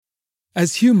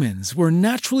As humans, we're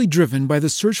naturally driven by the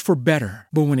search for better.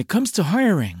 But when it comes to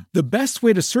hiring, the best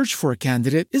way to search for a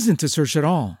candidate isn't to search at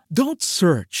all. Don't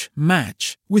search,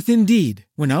 match with Indeed.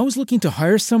 When I was looking to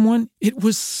hire someone, it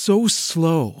was so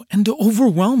slow and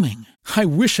overwhelming. I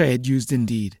wish I had used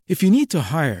Indeed. If you need to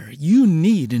hire, you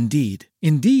need Indeed.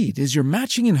 Indeed is your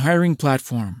matching and hiring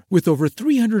platform with over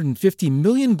 350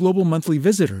 million global monthly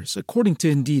visitors, according to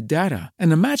Indeed data,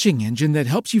 and a matching engine that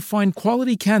helps you find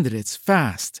quality candidates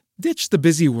fast. Ditch the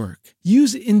busy work.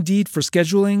 Use Indeed for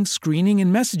scheduling, screening,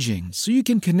 and messaging so you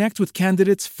can connect with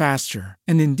candidates faster.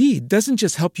 And Indeed doesn't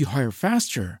just help you hire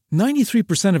faster.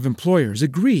 93% of employers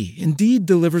agree Indeed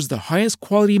delivers the highest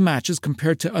quality matches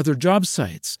compared to other job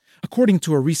sites, according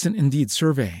to a recent Indeed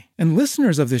survey. And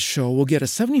listeners of this show will get a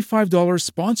 $75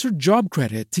 sponsored job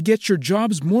credit to get your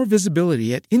jobs more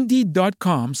visibility at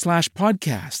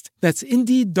Indeed.com/podcast. That's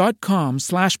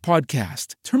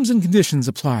Indeed.com/podcast. Terms and conditions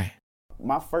apply.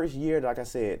 My first year, like I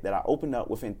said, that I opened up,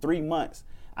 within 3 months,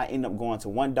 I ended up going to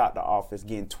one doctor office,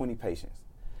 getting 20 patients.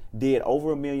 Did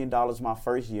over $1 million my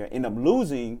first year. Ended up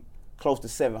losing close to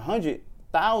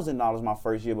 $700,000 my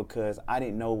first year because I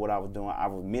didn't know what I was doing. I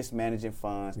was mismanaging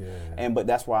funds. Yeah. But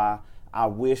that's why I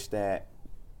wish that,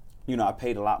 I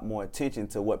paid a lot more attention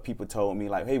to what people told me.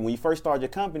 Like, hey, when you first start your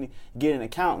company, get an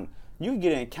accountant. You can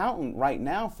get an accountant right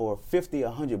now for $50 or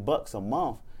 $100 a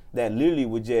month. That literally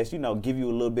would just, give you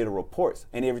a little bit of reports,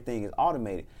 and everything is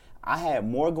automated. I had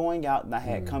more going out than I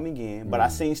had coming in, but I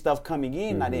seen stuff coming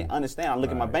in and I didn't understand. I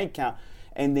look at my bank account,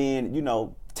 and then,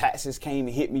 taxes came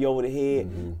and hit me over the head.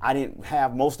 I didn't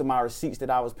have most of my receipts that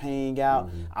I was paying out.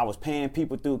 I was paying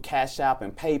people through Cash App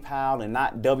and PayPal and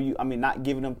not giving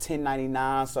them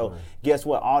 1099. So guess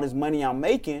what? All this money I'm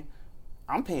making,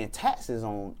 I'm paying taxes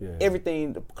on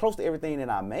everything, close to everything that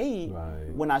I made,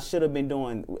 when I should have been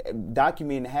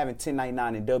documenting, having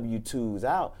 1099 and W-2s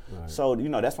out. So,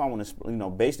 that's why I want to,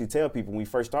 basically tell people when we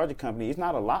first start the company, it's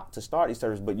not a lot to start these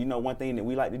services, but one thing that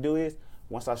we like to do is,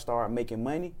 once I start making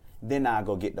money, then I'll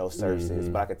go get those services.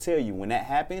 But I can tell you, when that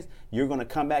happens, you're going to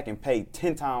come back and pay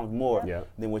 10 times more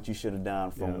than what you should have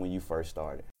done from when you first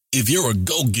started. If you're a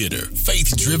go-getter,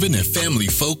 faith-driven, and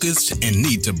family-focused, and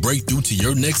need to break through to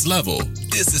your next level,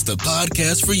 this is the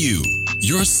podcast for you.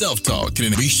 Your self-talk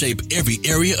can reshape every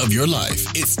area of your life.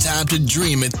 It's time to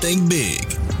dream and think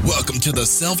big. Welcome to the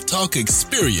Self-Talk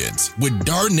Experience with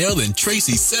Darnell and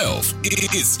Tracy Self.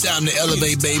 It's time to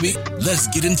elevate, baby. Let's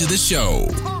get into the show.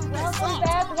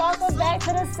 Welcome back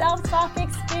to the Self-Talk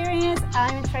Experience.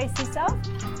 I'm Tracy Self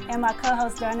and my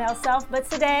co-host Darnell Self.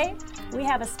 But today, we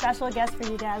have a special guest for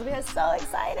you guys. We are so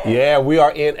excited. Yeah, we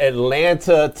are in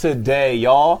Atlanta today,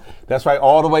 y'all. That's right,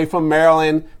 all the way from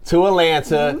Maryland to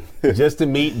Atlanta just to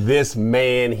meet this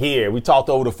man here. We talked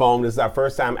over the phone. This is our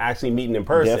first time actually meeting in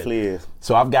person. Definitely is.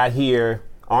 So I've got here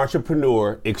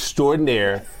entrepreneur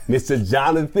extraordinaire, Mr.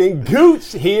 Jonathan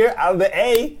Gooch here out of the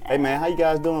A. Hey man, how you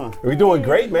guys doing? We're doing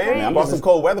great, man. I brought some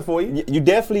cold weather for you. You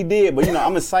definitely did, but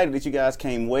I'm excited that you guys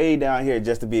came way down here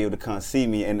just to be able to come see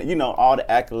me, and all the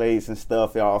accolades and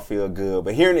stuff, y'all feel good.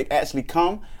 But hearing it actually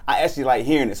come, I actually like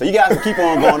hearing it. So you guys can keep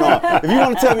on going on. If you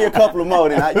want to tell me a couple of more,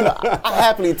 then I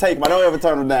happily take them. I don't ever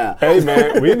turn them down. Hey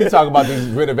man, we need to talk about these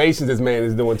renovations this man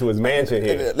is doing to his mansion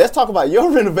here. Let's talk about your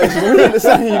renovation. We're in the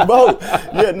same boat.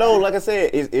 Yeah, no, like I said,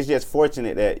 it's just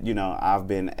fortunate that I've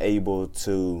been able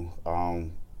to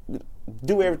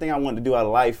do everything I wanted to do out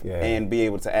of life and be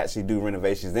able to actually do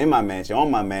renovations in my mansion, on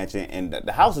my mansion. And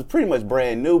the house is pretty much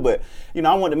brand new, but,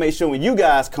 I wanted to make sure when you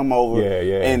guys come over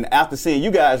and after seeing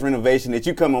you guys' renovation that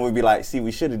you come over and be like, see,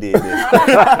 we should have did this.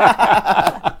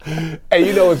 Hey,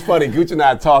 it's funny. Gooch and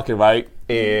I are talking, right?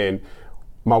 And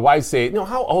my wife said,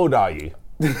 how old are you?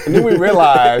 And then we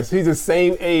realized he's the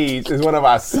same age as one of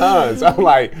our sons. I'm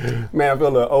like, man, I feel a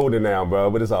little older now,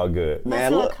 bro, but it's all good.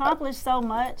 Man, to accomplish so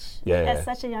much at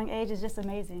such a young age is just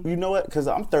amazing. You know what? Because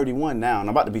I'm 31 now, and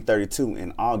I'm about to be 32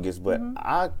 in August, but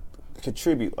I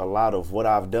contribute a lot of what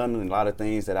I've done and a lot of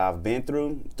things that I've been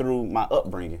through my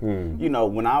upbringing.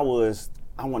 When I was,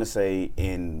 I want to say,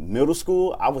 in middle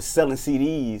school, I was selling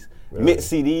CDs.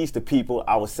 Mixed CDs to people.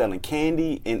 I was selling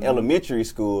candy in elementary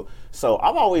school. So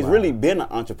I've always really been an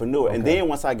entrepreneur. Okay. And then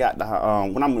once I got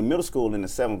when I'm in middle school in the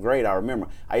 7th grade, I remember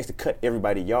I used to cut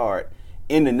everybody's yard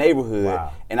in the neighborhood.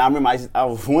 Wow. And I remember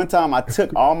one time I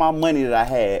took all my money that I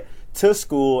had to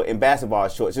school in basketball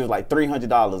shorts. It was like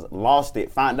 $300, lost it,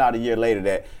 found out a year later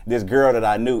that this girl that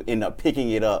I knew ended up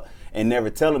picking it up and never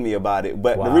telling me about it.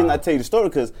 But the reason I tell you the story,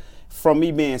 because from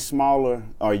me being smaller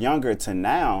or younger to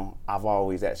now, I've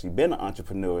always actually been an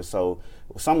entrepreneur. So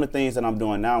some of the things that I'm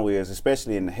doing now is,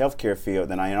 especially in the healthcare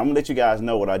field, and I'm going to let you guys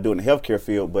know what I do in the healthcare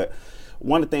field, but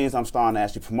one of the things I'm starting to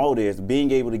actually promote is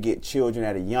being able to get children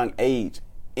at a young age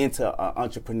into an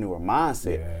entrepreneur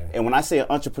mindset. Yeah. And when I say an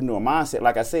entrepreneur mindset,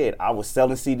 like I said, I was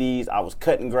selling CDs, I was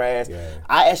cutting grass. Yeah.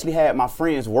 I actually had my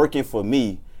friends working for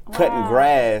me, cutting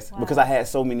grass because I had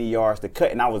so many yards to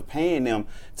cut, and I was paying them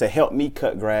to help me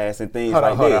cut grass and things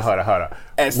like this. Hold on.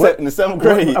 In the 7th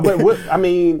grade.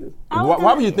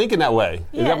 Why were you thinking that way?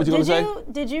 Is that what you're going to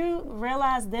say? Did you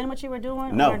realize then what you were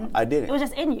doing? No, I didn't. It was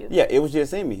just in you. Yeah, it was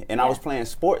just in me. And I was playing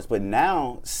sports, but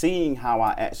now seeing how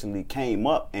I actually came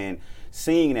up and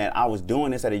seeing that I was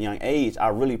doing this at a young age, I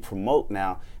really promote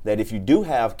now that if you do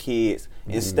have kids,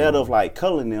 instead of like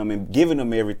cuddling them and giving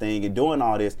them everything and doing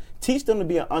all this, teach them to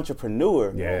be an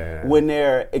entrepreneur. Yeah. When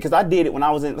they're, because I did it when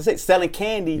I was in, let's say, selling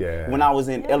candy when I was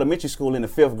in elementary school in the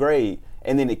 5th grade,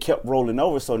 and then it kept rolling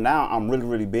over. So now I'm really,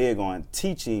 really big on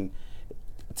teaching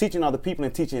other people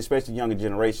and teaching especially younger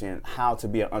generation how to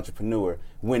be an entrepreneur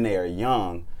when they are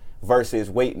young, versus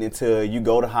waiting until you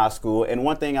go to high school. And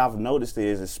one thing I've noticed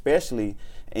is, especially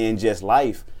in just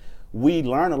life, we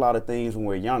learn a lot of things when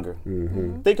we're younger.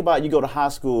 Think about, you go to high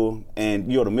school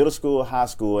and you go to middle school, high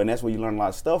school, and that's where you learn a lot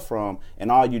of stuff from.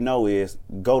 And all you know is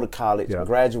go to college,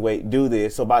 graduate, do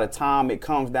this. So by the time it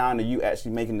comes down to you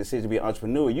actually making the decision to be an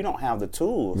entrepreneur, you don't have the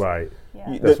tools. Right.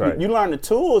 Yeah. That's right. You learn the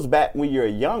tools back when you're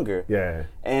younger. Yeah.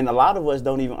 And a lot of us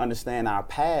don't even understand our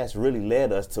past really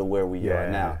led us to where we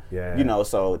are now. Yeah. You know,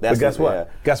 so that's But guess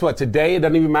what? Guess what? Today, it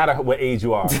doesn't even matter what age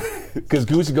you are. Because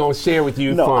Gucci going to share with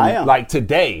you from like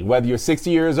today, whether you're 60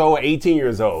 years old or 18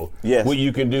 years old, what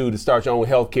you can do to start your own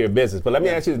healthcare business. But let me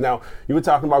ask you this now. You were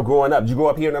talking about growing up. Did you grow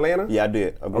up here in Atlanta? Yeah, I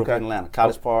did. I grew up in Atlanta.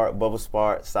 College Park, Bubba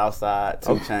Spark, Southside,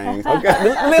 2 Chainz.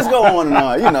 Let's go on and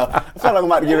on. You know, I feel like I'm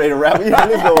about to get ready to wrap it. Yeah,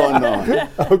 let's go on and on.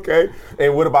 Okay.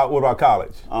 And what about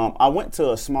college? I went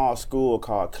to a small school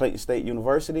called Clayton State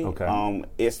University. Okay.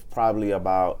 It's probably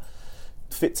about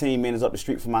 15 minutes up the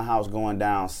street from my house going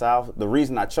down south. The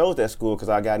reason I chose that school, because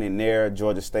I got in there,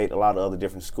 Georgia State, a lot of other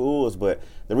different schools, but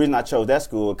the reason I chose that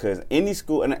school, because any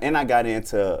school, and I got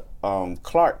into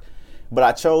Clark, but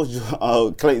I chose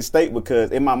Clayton State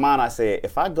because in my mind I said,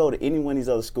 if I go to any one of these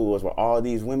other schools where all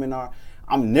these women are,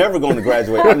 I'm never going to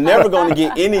graduate. I'm never going to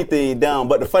get anything done.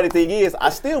 But the funny thing is, I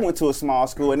still went to a small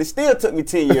school, and it still took me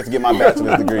 10 years to get my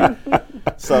bachelor's degree.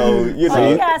 So, you know.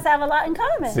 You guys have a lot in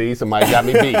common. See, somebody got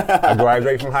me beat. I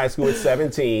graduated from high school at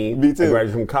 17. Me too. I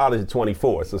graduated from college at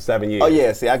 24, so 7 years. Oh,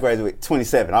 yeah. See, I graduated at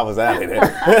 27. I was out of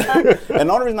there. And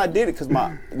the only reason I did it because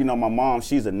my mom,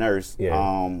 she's a nurse.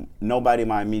 Yeah. Nobody in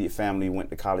my immediate family went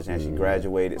to college and she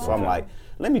graduated. So I'm like,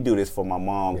 let me do this for my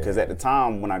mom, because at the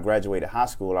time when I graduated high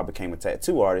school, I became a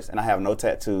tattoo artist, and I have no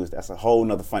tattoos. That's a whole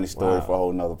nother funny story for a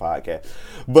whole nother podcast.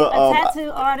 But a tattoo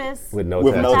artist with no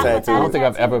tattoos. I don't think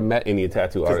I've ever met any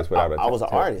tattoo artists without I was an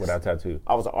artist without tattoo.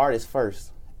 I was an artist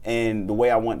first, and the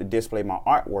way I wanted to display my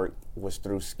artwork was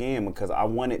through skin, because I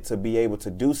wanted to be able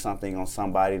to do something on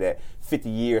somebody that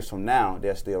 50 years from now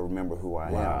they'll still remember who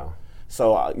I am.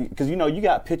 So, because you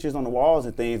got pictures on the walls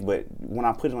and things, but when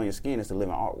I put it on your skin, it's a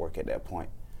living artwork at that point.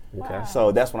 Okay.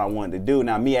 So that's what I wanted to do.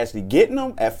 Now, me actually getting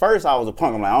them, at first I was a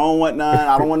punk. I'm like, I don't want none.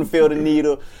 I don't want to feel the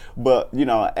needle. But,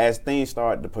 as things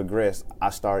started to progress,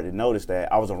 I started to notice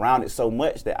that I was around it so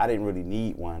much that I didn't really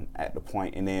need one at the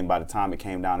point. And then by the time it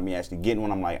came down to me actually getting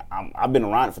one, I'm like, I've been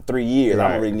around it for 3 years. I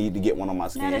don't really need to get one on my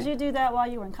skin. Now, did you do that while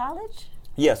you were in college?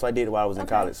 Yes, I did it while I was in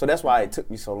college. So that's why it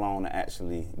took me so long to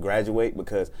actually graduate,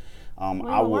 because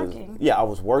I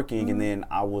was working, and then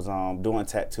I was doing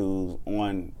tattoos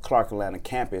on Clark Atlanta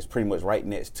campus, pretty much right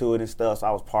next to it and stuff. So I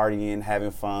was partying,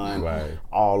 having fun,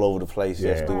 all over the place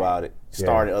just throughout it.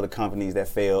 Started other companies that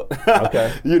failed.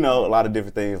 Okay. A lot of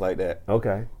different things like that.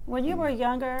 Okay. When you were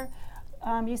younger,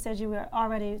 you said you were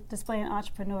already displaying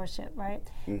entrepreneurship, right?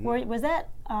 Was that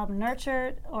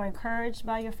nurtured or encouraged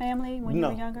by your family when you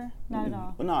were younger? Not at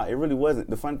all. Well, no, it really wasn't.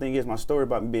 The funny thing is, my story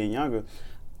about me being younger,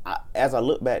 as I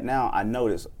look back now, I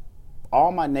noticed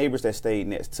all my neighbors that stayed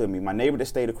next to me, my neighbor that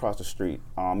stayed across the street,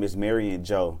 Miss Mary and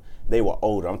Joe, they were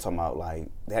older. I'm talking about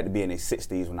they had to be in their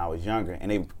 60s when I was younger,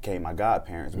 and they became my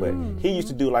godparents. But he used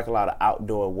to do a lot of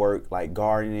outdoor work, like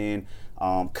gardening,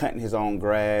 cutting his own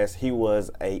grass. He was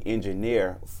an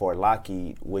engineer for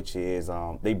Lockheed, which is,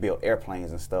 they built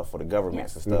airplanes and stuff for the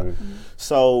governments and stuff.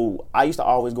 So I used to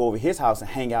always go over his house and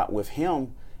hang out with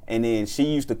him. And then she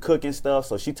used to cook and stuff,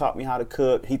 so she taught me how to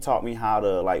cook. He taught me how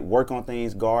to work on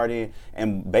things, garden,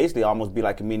 and basically almost be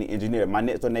like a mini engineer. My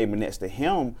next door neighbor next to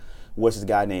him was this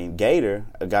guy named Gator,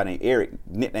 a guy named Eric,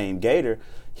 nicknamed Gator.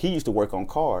 He used to work on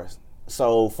cars.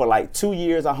 So for 2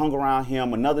 years, I hung around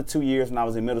him. Another 2 years when I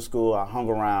was in middle school, I hung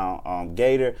around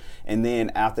Gator. And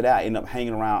then after that, I ended up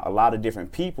hanging around a lot of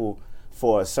different people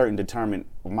for a certain determined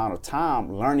amount of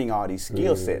time learning all these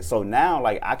skill sets. So now,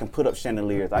 like, I can put up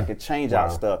chandeliers, I can change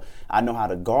out stuff, I know how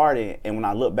to guard it, and when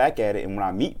I look back at it and when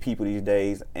I meet people these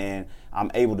days and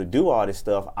I'm able to do all this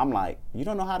stuff, I'm like, you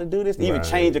don't know how to do this? Even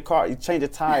change a car, change a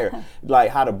tire, like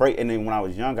how to break. And then when I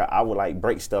was younger, I would like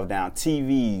break stuff down,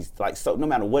 TVs, like, so no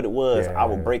matter what it was, I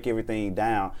would break everything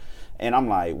down. And I'm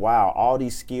like, wow, all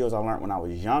these skills I learned when I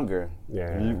was younger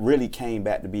really came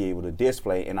back to be able to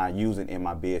display, and I use it in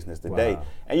my business today. Wow.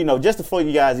 And, you know, just before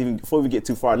we get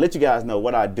too far, let you guys know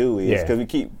what I do is, because we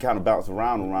keep kind of bouncing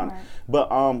around.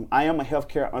 But I am a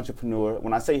healthcare entrepreneur.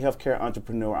 When I say healthcare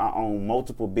entrepreneur, I own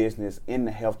multiple business in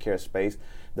the healthcare space.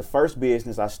 The first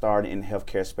business I started in the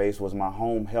healthcare space was my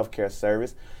home healthcare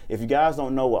service. If you guys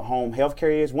don't know what home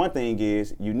healthcare is, one thing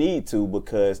is you need to,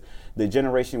 because the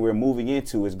generation we're moving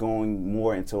into is going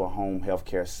more into a home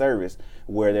healthcare service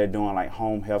where they're doing like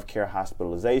home healthcare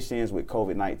hospitalizations with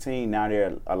COVID-19. Now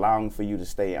they're allowing for you to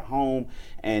stay at home,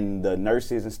 and the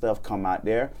nurses and stuff come out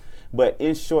there. But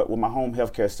in short, with my home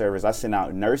healthcare service, I send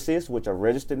out nurses, which are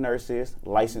registered nurses,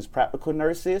 licensed practical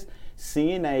nurses,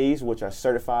 CNAs, which are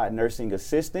certified nursing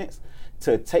assistants,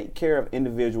 to take care of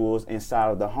individuals inside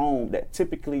of the home that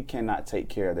typically cannot take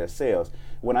care of themselves.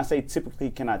 When I say typically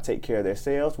cannot take care of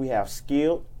themselves, we have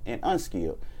skilled and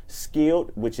unskilled.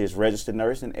 Skilled, which is registered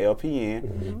nurse and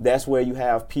LPN, that's where you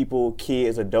have people,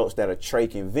 kids, adults that are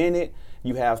trach and vented.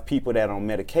 You have people that are on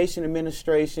medication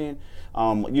administration,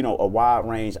 you know, a wide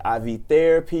range IV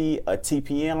therapy, a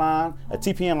TPN line. A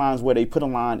TPN line is where they put a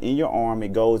line in your arm,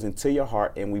 it goes into your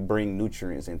heart, and we bring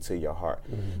nutrients into your heart.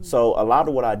 So a lot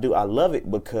of what I do, I love it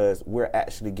because we're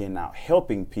actually getting out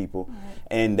helping people.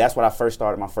 And that's when I first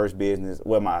started my first business,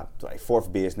 well, my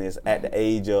fourth business at the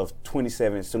age of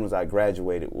 27, as soon as I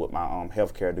graduated with my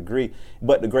healthcare degree.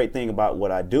 But the great thing about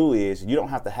what I do is you don't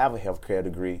have to have a healthcare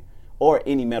degree or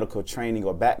any medical training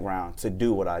or background to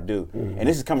do what I do. And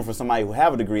this is coming from somebody who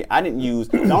have a degree. I didn't use,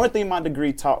 the only thing my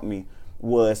degree taught me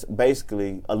was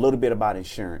basically a little bit about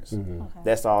insurance.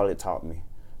 That's all it taught me.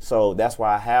 So that's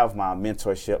why I have my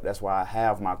mentorship. That's why I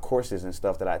have my courses and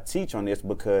stuff that I teach on this,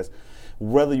 because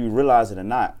whether you realize it or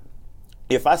not,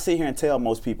 if I sit here and tell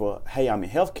most people, hey, I'm in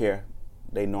healthcare,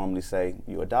 they normally say,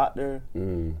 you a doctor,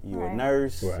 you a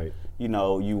nurse, you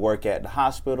know, you work at the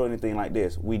hospital, anything like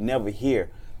this. We never hear,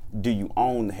 do you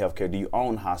own the healthcare? Do you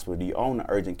own the hospital? Do you own the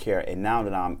urgent care? And now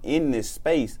that I'm in this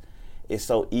space, it's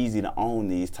so easy to own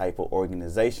these type of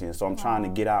organizations. So I'm trying to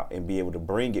get out and be able to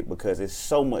bring it, because there's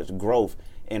so much growth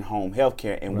in home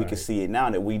healthcare, and we can see it now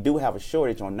that we do have a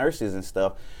shortage on nurses and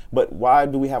stuff. But why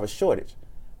do we have a shortage?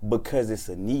 Because it's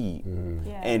a need.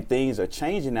 And things are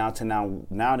changing now to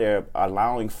now they're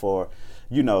allowing for,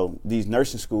 you know, these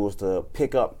nursing schools to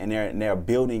pick up, and they're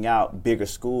building out bigger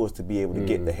schools to be able to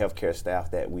get the healthcare staff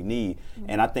that we need.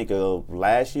 And I think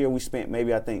last year we spent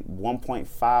maybe, I think,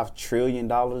 $1.5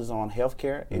 trillion on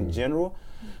healthcare in general.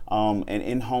 And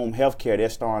in home healthcare, they're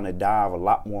starting to dive a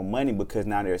lot more money, because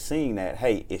now they're seeing that,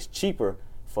 hey, it's cheaper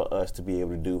for us to be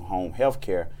able to do home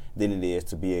healthcare than it is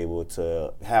to be able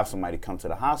to have somebody come to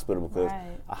the hospital, because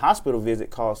a hospital visit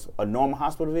costs, a normal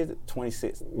hospital visit,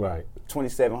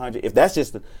 $2,700. If that's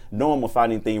just the normal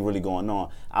without anything really going on.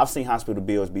 I've seen hospital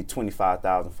bills be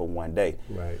 $25,000 for one day.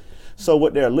 So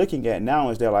what they're looking at now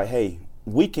is they're like, hey,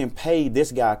 we can pay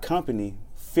this guy company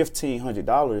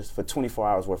 $1,500 for 24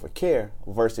 hours worth of care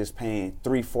versus paying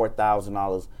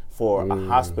 $3,000-$4,000 for a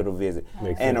hospital visit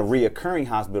and a reoccurring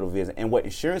hospital visit. And what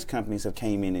insurance companies have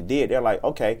came in and did, they're like,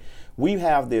 okay, we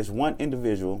have this one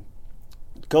individual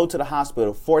go to the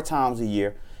hospital 4 times a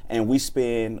year, and we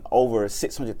spend over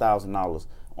 $600,000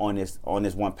 on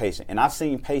this one patient. And I've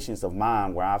seen patients of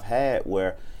mine where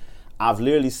I've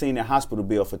literally seen their hospital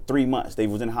bill for 3 months. They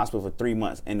was in the hospital for 3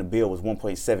 months, and the bill was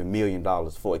 $1.7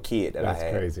 million for a kid that I had.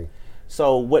 That's crazy.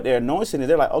 So what they're noticing is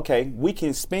they're like, okay, we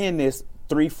can spend this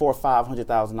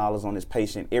 $300,000-$500,000 on this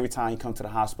patient every time he comes to the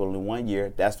hospital in 1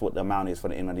 year. That's what the amount is for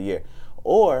the end of the year.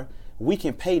 Or we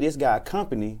can pay this guy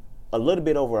company a little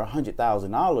bit over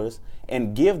 $100,000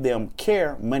 and give them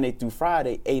care Monday through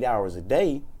Friday, 8 hours a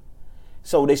day.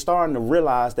 So they're starting to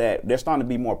realize that they're starting to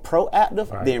be more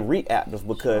proactive than reactive,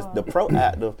 because the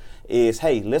proactive is,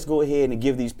 hey, let's go ahead and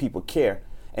give these people care.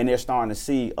 And they're starting to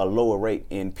see a lower rate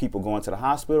in people going to the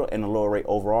hospital and a lower rate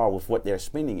overall with what they're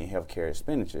spending in healthcare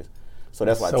expenditures. So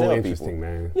that's why I tell people.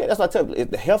 Man. Yeah, that's why I tell people.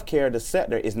 The healthcare, the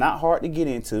sector, is not hard to get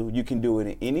into. You can do it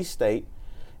in any state.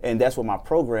 And that's what my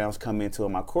programs come into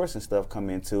and my course and stuff come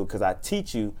into, because I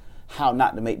teach you how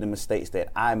not to make the mistakes that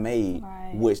I made,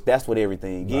 which that's what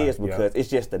everything is, because it's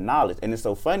just the knowledge. And it's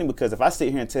so funny, because if I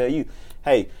sit here and tell you,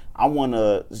 hey, I want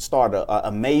to start an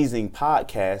amazing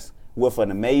podcast with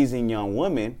an amazing young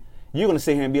woman, you're going to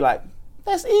sit here and be like,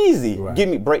 That's easy.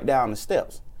 Right. Break down the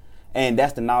steps. And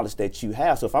that's the knowledge that you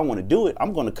have. So if I want to do it,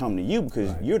 I'm going to come to you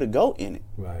because you're the GOAT in it.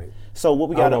 Right. So what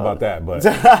we I got? don't know about that, but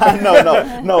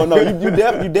no. You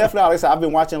definitely. Like I said, I've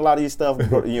been watching a lot of your stuff,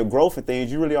 your growth and things.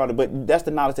 You really are. But that's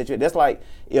the knowledge that you. That's like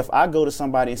if I go to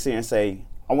somebody and sit and say,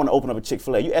 I want to open up a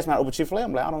Chick-fil-A. You ask me how to open Chick-fil-A,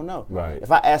 I'm like, I don't know. Right.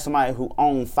 If I ask somebody who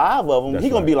owns 5 of them,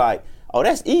 he's going to be like, oh,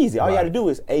 that's easy. All you got to do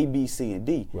is A, B, C, and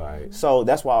D. Right. So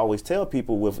that's why I always tell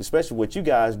people, especially what you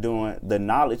guys doing, the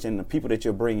knowledge and the people that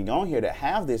you're bringing on here that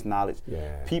have this knowledge,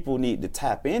 people need to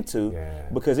tap into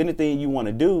because anything you want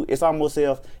to do, it's almost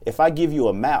if I give you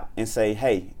a map and say,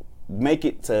 hey, make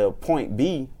it to point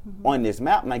B on this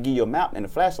map, and I give you a map and a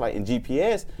flashlight and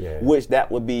GPS, which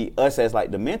that would be us as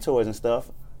like the mentors and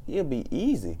stuff, it'll be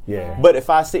easy. Yeah. But if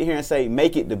I sit here and say,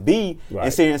 make it to B,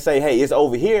 and sit here and say, hey, it's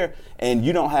over here, and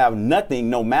you don't have nothing,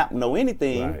 no map, no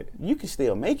anything, you can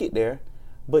still make it there.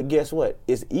 But guess what?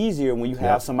 It's easier when you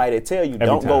have somebody that tell you,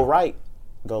 don't go right,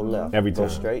 go left. Every time.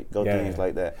 Go straight, go things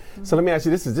like that. So let me ask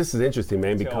you, this is interesting,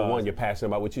 man, because one, you're passionate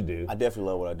about what you do. I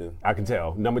definitely love what I do. I can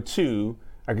tell. Number 2,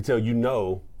 I can tell you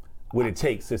know what it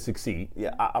takes to succeed.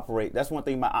 Yeah, that's one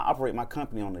thing, I operate my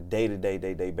company on a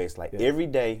day-to-day basis. Like every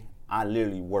day, I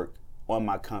literally work on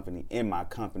my company, in my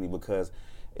company, because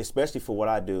especially for what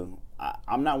I do,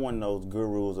 I'm not one of those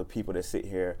gurus or people that sit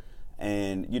here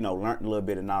and, learn a little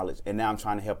bit of knowledge, and now I'm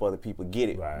trying to help other people get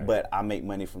it, but I make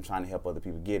money from trying to help other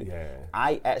people get it. Yeah.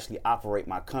 I actually operate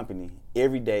my company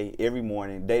every day, every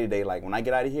morning, day to day. Like when I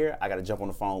get out of here, I got to jump on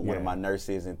the phone with one of my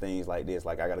nurses and things like this.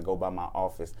 Like I got to go by my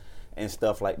office and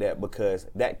stuff like that because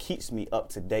that keeps me up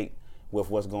to date with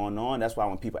what's going on. That's why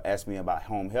when people ask me about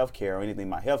home health care or anything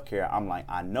about health care, I'm like,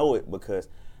 I know it because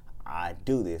I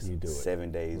do this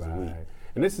 7 days a week.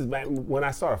 And this is, man, when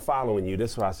I started following you,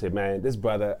 this is why I said, man, this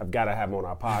brother, I've got to have him on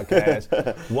our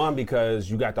podcast. One, because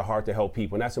you got the heart to help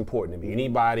people, and that's important to me.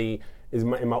 Anybody in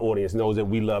my audience knows that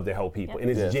we love to help people, and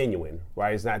it's genuine,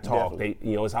 right? It's not talk.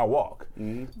 It's our walk.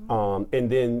 And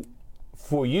then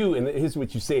for you, and here's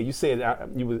what you said. You said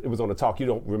it was on the talk. You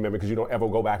don't remember because you don't ever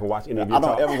go back and watch any of your talk.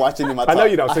 I don't ever watch any of my talk. I know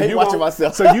you don't. I hate watching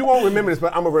myself. So you won't remember this,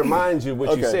 but I'm going to remind you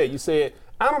what you said. You said,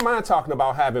 I don't mind talking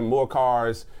about having more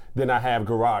cars than I have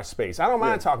garage space. I don't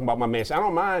mind talking about my mansion. I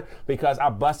don't mind because I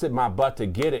busted my butt to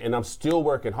get it and I'm still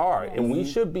working hard. And we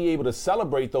should be able to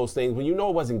celebrate those things when you know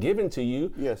it wasn't given to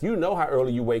you. Yes. You know how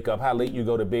early you wake up, how late you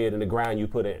go to bed, and the grind you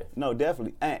put in. No,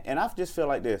 definitely. And I just feel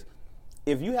like this.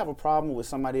 If you have a problem with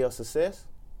somebody else's success,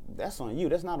 that's on you.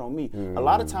 That's not on me. A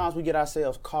lot of times we get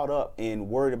ourselves caught up and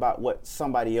worried about what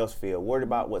somebody else feels, worried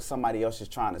about what somebody else is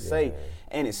trying to say,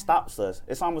 and it stops us.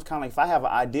 It's almost kind of like if I have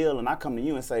an ideal and I come to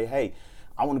you and say, hey,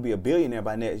 I want to be a billionaire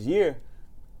by next year,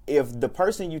 if the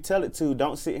person you tell it to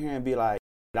don't sit here and be like,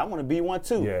 I want to be one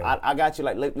too. Yeah. I got you,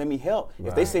 like, let me help.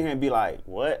 If they sit here and be like,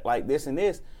 what, like this and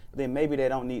this, then maybe they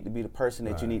don't need to be the person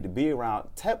that you need to be around.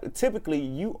 Typically,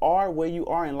 you are where you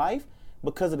are in life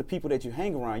because of the people that you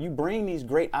hang around. You bring these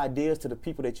great ideas to the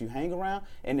people that you hang around,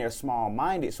 and they're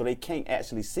small-minded, so they can't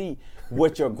actually see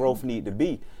what your growth need to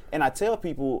be. And I tell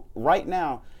people right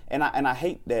now, and I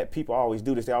hate that people always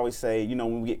do this. They always say,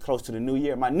 when we get close to the new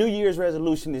year, my New Year's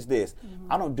resolution is this.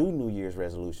 I don't do New Year's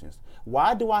resolutions.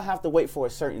 Why do I have to wait for a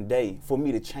certain day for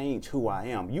me to change who I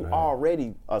am? You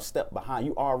already a step behind.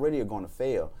 You already are going to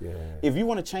fail. Yeah. If you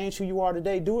want to change who you are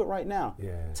today, do it right now.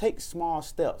 Yeah. Take small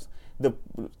steps.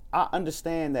 I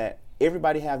understand that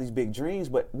everybody have these big dreams,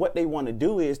 but what they want to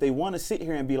do is they want to sit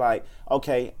here and be like,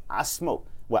 okay, I smoke.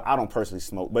 Well, I don't personally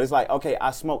smoke, but it's like, okay,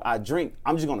 I smoke, I drink.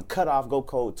 I'm just going to cut off, go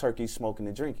cold turkey, smoking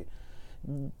and drinking.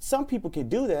 Some people can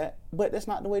do that, but that's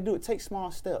not the way to do it. Take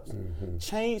small steps.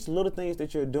 Change little things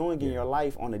that you're doing in your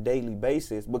life on a daily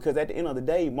basis, because at the end of the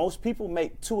day, most people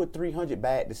make 200 or 300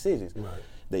 bad decisions. Right.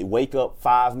 They wake up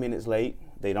 5 minutes late.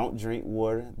 They don't drink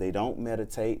water. They don't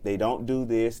meditate. They don't do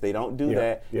this. They don't do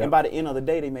that. Yep. And by the end of the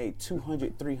day, they made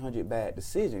 200, 300 bad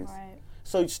decisions. Right.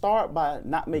 So you start by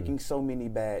not making so many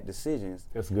bad decisions.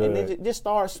 That's good. And then just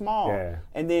start small. Yeah.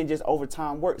 And then just over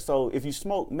time work. So if you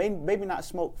smoke, maybe not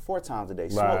smoke 4 times a day.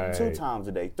 Smoke 2 times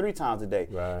a day, 3 times a day.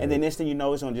 Right. And then next thing you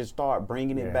know, it's going to just start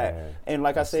bringing it back. And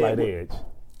like I said, slight edge.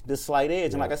 The slight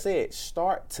edge. And like I said,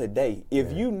 start today.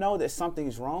 If you know that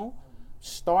something's wrong,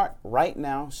 start right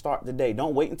now, start today.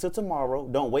 Don't wait until tomorrow.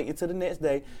 Don't wait until the next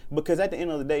day. Because at the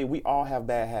end of the day, we all have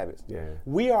bad habits. Yeah.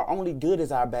 We are only good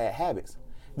as our bad habits.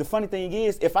 The funny thing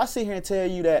is, if I sit here and tell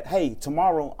you that, hey,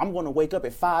 tomorrow I'm going to wake up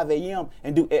at 5 a.m.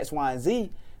 and do X, Y, and Z,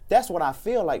 that's what I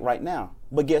feel like right now.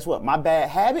 But guess what? My bad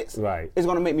habits Right. is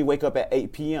going to make me wake up at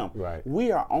 8 p.m. Right.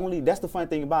 That's the fun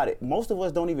thing about it. Most of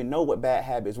us don't even know what bad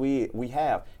habits we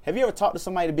have. Have you ever talked to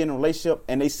somebody that's been in a relationship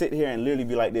and they sit here and literally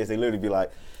be like this? They literally be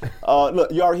like,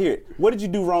 look, you already hear it. What did you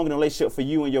do wrong in a relationship for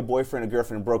you and your boyfriend or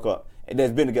girlfriend broke up?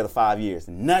 That's been together 5 years.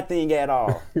 Nothing at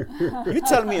all. You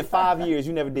telling me in 5 years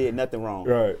you never did nothing wrong.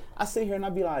 Right. I sit here and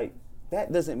I be like,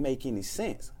 that doesn't make any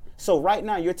sense. So right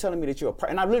now you're telling me that you're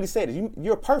and I really said it.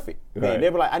 You're perfect. Man,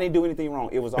 they were like, I didn't do anything wrong.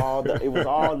 It was all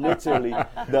literally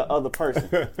the other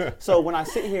person. So when I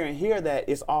sit here and hear that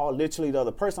it's all literally the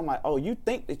other person, I'm like, oh, you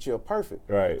think that you're perfect.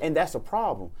 Right. And that's a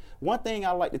problem. One thing I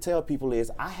like to tell people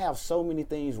is I have so many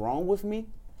things wrong with me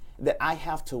that I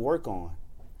have to work on.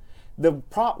 The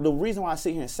reason why I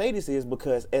sit here and say this is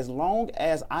because as long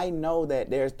as I know that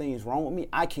there's things wrong with me,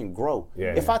 I can grow.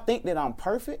 Yeah, if I think that I'm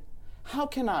perfect, how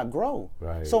can I grow?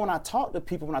 Right. So when I talk to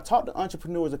people, when I talk to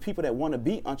entrepreneurs or people that want to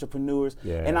be entrepreneurs,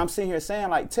 and I'm sitting here saying,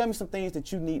 like, tell me some things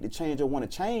that you need to change or want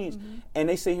to change, and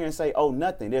they sit here and say, oh,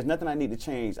 nothing. There's nothing I need to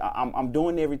change. I'm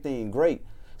doing everything great.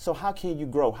 So how can you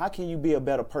grow? How can you be a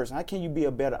better person? How can you be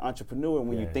a better entrepreneur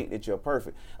when you think that you're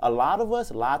perfect? A lot of us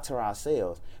lie to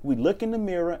ourselves. We look in the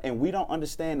mirror and we don't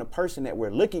understand the person that we're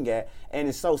looking at, and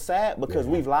it's so sad because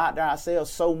we've lied to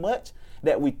ourselves so much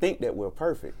that we think that we're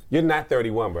perfect. You're not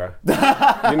 31, bro. You're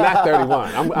not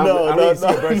 31. I'm need to see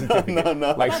a birth certificate.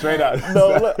 No. Like straight up.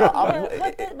 No, look,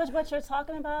 But what you're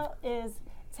talking about is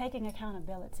taking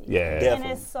accountability. Yeah. Definitely.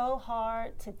 And it's so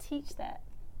hard to teach that.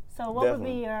 So what would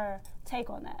be your take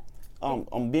on that?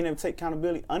 On being able to take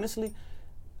accountability, honestly,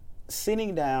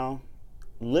 sitting down,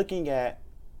 looking at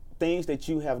things that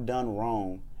you have done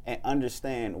wrong and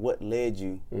understand what led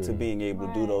you to being able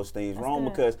to do those things wrong.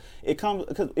 Because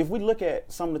if we look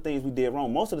at some of the things we did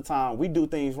wrong, most of the time we do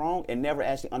things wrong and never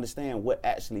actually understand what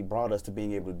actually brought us to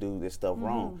being able to do this stuff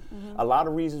wrong. A lot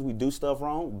of reasons we do stuff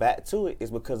wrong, back to it,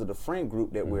 is because of the friend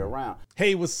group that we're around.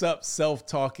 Hey, what's up,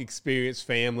 Self-Talk Experience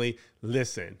family?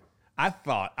 Listen, I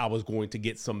thought I was going to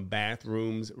get some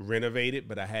bathrooms renovated,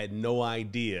 but I had no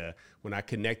idea when I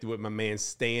connected with my man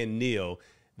Stan Neal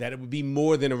that it would be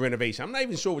more than a renovation. I'm not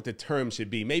even sure what the term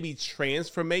should be. Maybe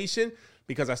transformation,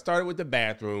 because I started with the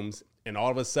bathrooms and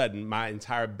all of a sudden my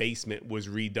entire basement was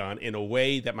redone in a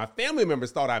way that my family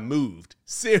members thought I moved.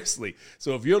 Seriously.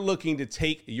 So if you're looking to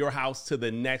take your house to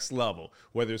the next level,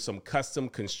 whether it's some custom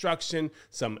construction,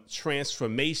 some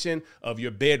transformation of your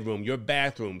bedroom, your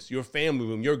bathrooms, your family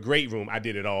room, your great room, I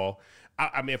did it all.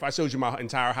 I mean, if I showed you my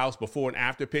entire house before and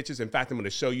after pictures, in fact, I'm going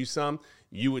to show you some,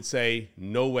 you would say,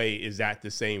 no way is that the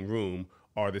same room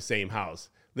or the same house.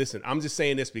 Listen, I'm just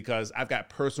saying this because I've got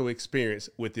personal experience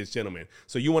with this gentleman.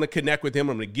 So you want to connect with him,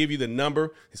 I'm going to give you the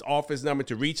number, his office number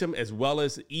to reach him, as well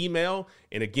as email.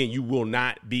 And again, you will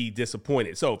not be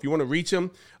disappointed. So if you want to reach him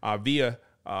via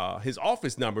his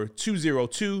office number,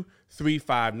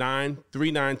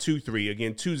 202-359-3923.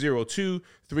 Again,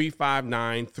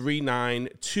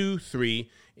 202-359-3923.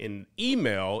 And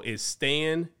email is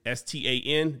Stan,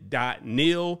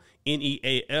 STAN.Neal,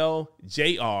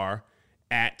 NEALJR,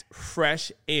 at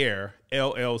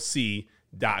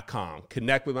freshairllc.com.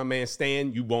 Connect with my man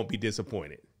Stan. You won't be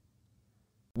disappointed.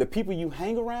 The people you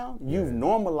hang around, you've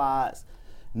normalized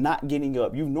not getting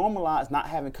up. You've normalized not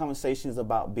having conversations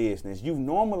about business. You've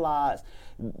normalized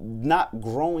not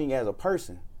growing as a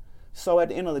person. So at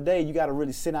the end of the day, you got to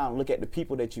really sit down and look at the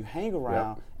people that you hang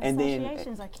around. And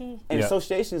Associations are key. And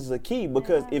associations are key,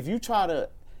 because if you're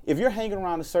hanging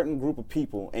around a certain group of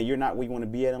people and you're not where you want to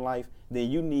be at in life, then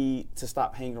you need to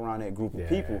stop hanging around that group of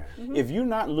people. If you're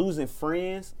not losing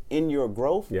friends in your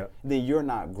growth, then you're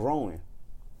not growing.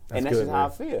 And that's just how I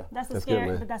feel. That's a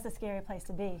scary place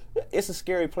to be. It's a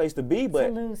scary place to be, but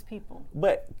to lose people.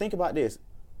 But think about this.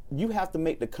 You have to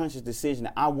make the conscious decision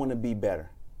that I want to be better.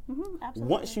 Absolutely.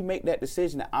 Once you make that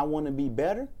decision that I want to be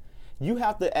better, you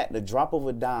have to, at the drop of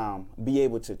a dime, be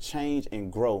able to change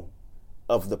and grow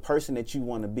of the person that you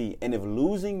want to be. And if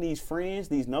losing these friends,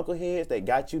 these knuckleheads that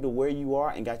got you to where you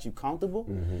are and got you comfortable,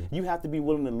 you have to be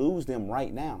willing to lose them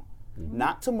right now.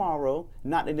 Not tomorrow,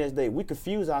 not the next day. We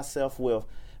confuse ourselves with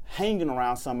hanging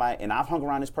around somebody, and I've hung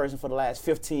around this person for the last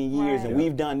 15 years and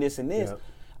we've done this and this.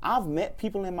 I've met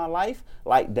people in my life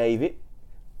like David.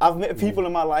 I've met people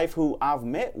in my life who I've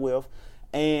met with,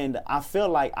 and I feel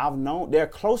like they're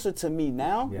closer to me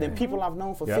now than people I've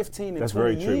known for 15 and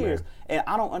 20 years. And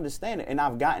I don't understand it. And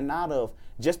I've gotten out of,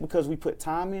 just because we put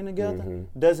time in together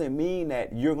doesn't mean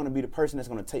that you're going to be the person that's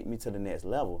going to take me to the next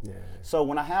level. So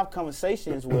when I have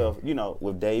conversations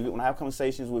with David, when I have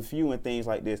conversations with you and things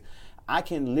like this, I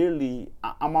can literally,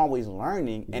 I'm always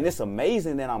learning, and it's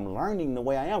amazing that I'm learning the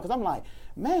way I am, because I'm like,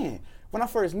 man, when I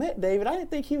first met David, I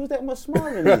didn't think he was that much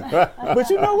smarter than me. But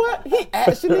you know what? He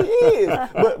actually is.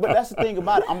 But that's the thing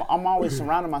about it. I'm always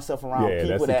surrounding myself around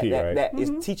people that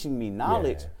is teaching me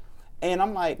knowledge. Yeah. And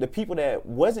I'm like, the people that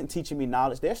wasn't teaching me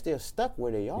knowledge, they're still stuck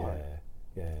where they are.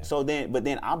 Yeah. So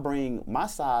then I bring my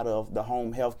side of the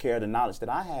home health care, the knowledge that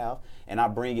I have, and I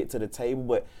bring it to the table.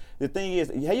 But the thing is,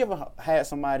 have you ever had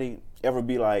somebody ever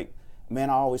be like, man,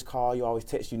 I always call you, always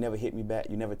text you, never hit me back,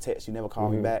 you never text, you never call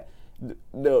me back?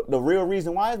 The real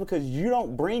reason why is because you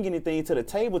don't bring anything to the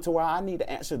table to where I need to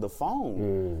answer the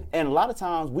phone. And a lot of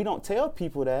times we don't tell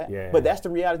people that, but that's the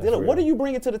reality. Look, what are you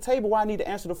bringing to the table where I need to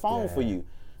answer the phone for you?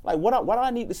 Like, why do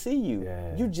I need to see you?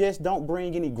 You just don't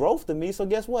bring any growth to me, so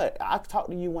guess what? I talk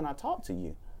to you when I talk to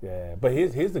you. Yeah, but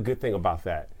here's the good thing about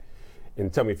that,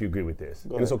 and tell me if you agree with this.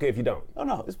 And it's okay if you don't. Oh,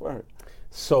 no, it's perfect.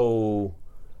 So,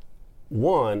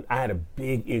 one, I had a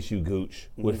big issue, Gooch,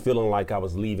 with feeling like I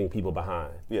was leaving people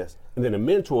behind. Yes. And then a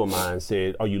mentor of mine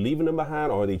said, are you leaving them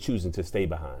behind or are they choosing to stay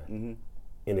behind?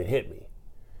 And it hit me.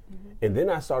 And then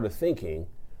I started thinking,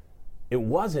 it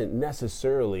wasn't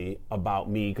necessarily about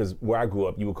me, because where I grew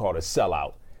up, you were called a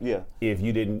sellout. Yeah. If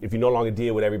you no longer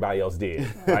did what everybody else did,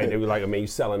 right? They were like, I mean, you're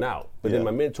selling out. But then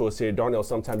my mentor said, Darnell,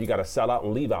 sometimes you got to sell out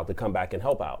and leave out to come back and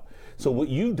help out. So what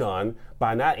you've done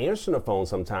by not answering the phone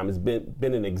sometimes has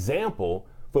been an example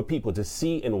for people to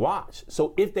see and watch.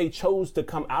 So if they chose to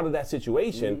come out of that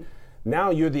situation,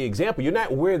 now you're the example. You're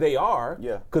not where they are.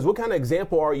 Yeah. Because what kind of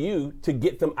example are you to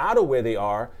get them out of where they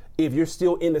are if you're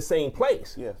still in the same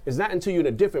place? Yeah. It's not until you're in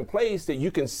a different place that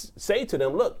you can say to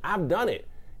them, look, I've done it.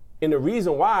 And the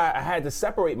reason why I had to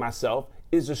separate myself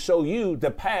is to show you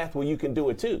the path where you can do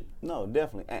it too. No,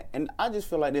 definitely. And I just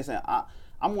feel like this, and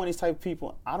I'm one of these type of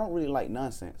people, I don't really like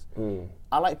nonsense.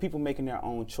 I like people making their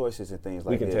own choices and things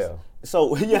like this. We can tell.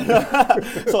 So,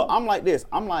 so I'm like this.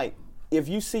 I'm like, if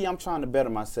you see I'm trying to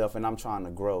better myself and I'm trying to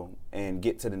grow and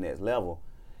get to the next level,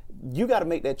 you got to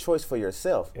make that choice for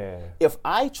yourself. Yeah. If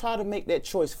I try to make that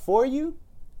choice for you,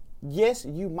 yes,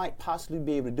 you might possibly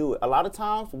be able to do it. A lot of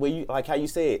times, where you, like how you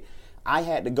said, I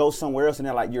had to go somewhere else and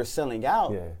they're like, you're selling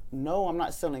out. Yeah. No, I'm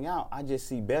not selling out. I just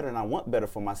see better and I want better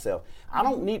for myself. I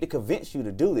don't need to convince you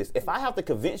to do this. If I have to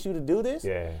convince you to do this,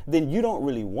 then you don't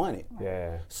really want it.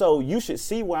 Yeah. So you should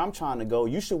see where I'm trying to go.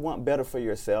 You should want better for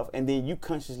yourself, and then you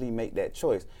consciously make that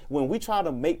choice. When we try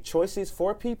to make choices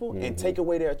for people and take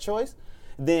away their choice,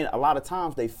 then a lot of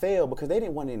times they fail because they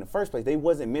didn't want it in the first place. They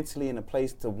wasn't mentally in a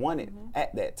place to want it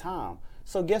at that time.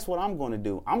 So guess what I'm going to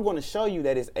do? I'm going to show you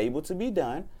that it's able to be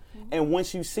done. And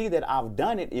once you see that I've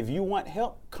done it, if you want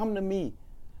help, come to me.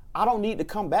 I don't need to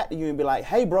come back to you and be like,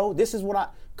 hey, bro, this is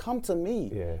what come to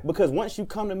me. Yeah. Because once you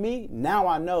come to me, now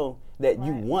I know that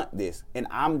you want this. And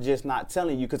I'm just not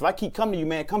telling you. Because if I keep coming to you,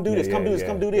 man, come do this, come do this,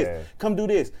 come do this, come do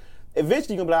this.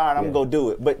 Eventually you're going to be like, all right, I'm going to go do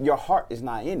it. But your heart is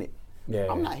not in it. Yeah.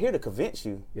 I'm not here to convince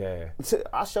you. Yeah.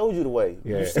 I showed you the way.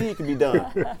 You see it can be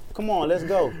done. Come on, let's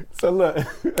go. So look,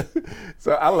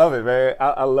 so I love it, man.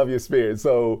 I love your spirit.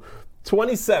 So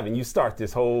 27, you start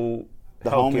this whole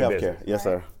home health business. care. Yes,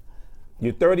 sir.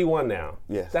 You're 31 now.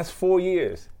 Yes. That's 4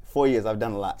 years. 4 years, I've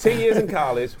done a lot. 10 years in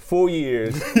college, 4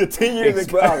 years. 10 years in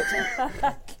college.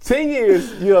 10 years,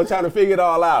 trying to figure it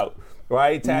all out,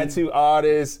 right? Tattoo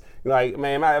artist, like,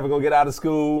 man, am I ever going to get out of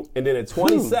school? And then at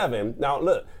 27, now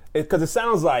look, because it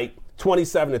sounds like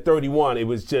 27 to 31, it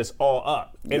was just all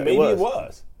up. And maybe it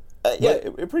was.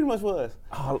 It pretty much was.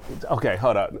 Oh, okay,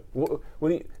 hold up.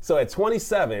 So at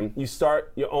 27, you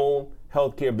start your own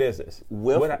healthcare business.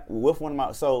 With one of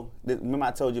my, remember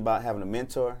I told you about having a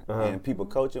mentor and people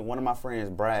coaching? One of my friends,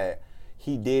 Brad,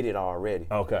 he did it already.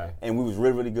 Okay. And we was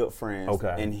really, really good friends.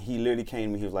 Okay. And he literally came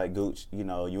to me, he was like, Gooch,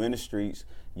 you in the streets,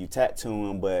 you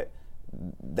tattooing, but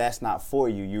that's not for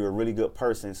you. You're a really good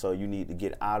person, so you need to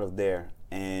get out of there.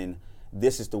 And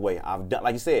this is the way I've done.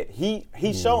 Like you said,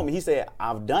 he showed me. He said,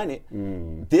 I've done it.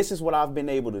 This is what I've been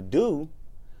able to do.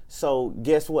 So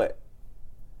guess what?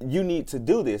 You need to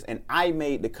do this. And I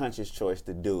made the conscious choice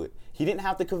to do it. He didn't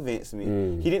have to convince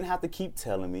me. He didn't have to keep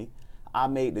telling me. I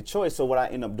made the choice. So what I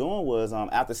ended up doing was,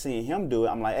 after seeing him do it,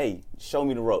 I'm like, hey, show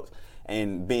me the ropes.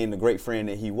 And being the great friend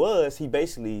that he was, he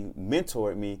basically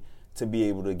mentored me to be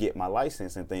able to get my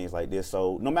license and things like this.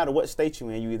 So no matter what state you're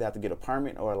in, you either have to get a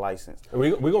permit or a license.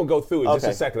 We're going to go through it just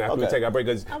a second after we take our break,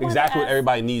 because exactly what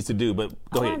everybody needs to do. But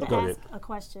go ahead. I wanted to ask a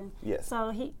question. Yes.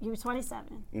 So you were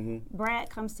 27. Brad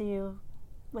comes to you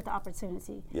with the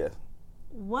opportunity. Yes.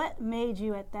 What made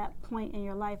you at that point in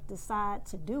your life decide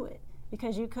to do it?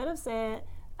 Because you could have said,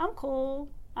 I'm cool,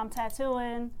 I'm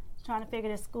tattooing, trying to figure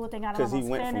this school thing out. Because he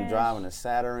went from driving a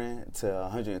Saturn to a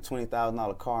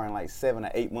 $120,000 car in like 7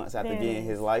 or 8 months after getting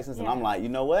his license. And I'm like, you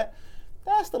know what?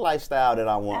 That's the lifestyle that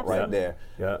I want right there.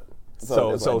 Yeah.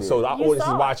 So that's what I did. the You audience is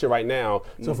saw it. watching right now.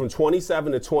 So from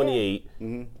 27 to 28,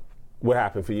 what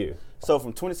happened for you? So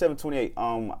from 27 to 28,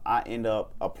 I end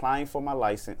up applying for my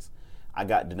license. I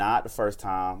got denied the first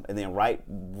time, and then right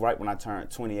when I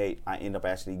turned 28, I end up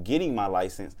actually getting my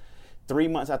license. 3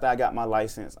 months after I got my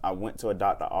license, I went to a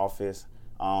doctor's office.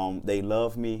 They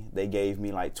loved me. They gave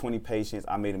me like 20 patients.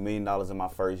 I made $1 million in my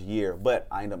first year, but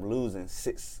I ended up losing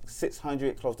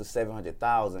 600, close to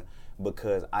 700,000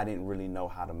 because I didn't really know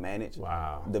how to manage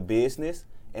the business.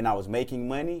 And I was making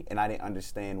money, and I didn't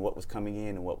understand what was coming in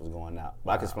and what was going out.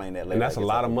 But I can explain that later. And that's a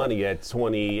lot of money at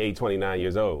 28, 29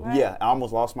 years old. Right. Yeah, I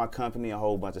almost lost my company, a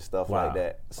whole bunch of stuff like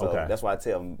that. So that's why I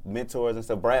tell mentors and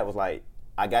stuff. Brad was like,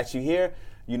 I got you here.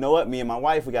 You know what? Me and my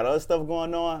wife, we got other stuff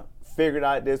going on. Figured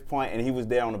out at this point, and he was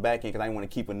there on the back end because I didn't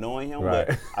want to keep annoying him. Right.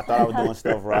 But I thought I was doing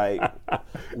stuff right.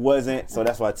 Wasn't. So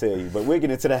that's why I tell you. But we'll get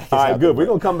into that. All right, good. We're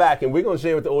going to come back and we're going to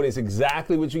share with the audience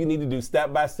exactly what you need to do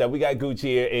step by step. We got Gooch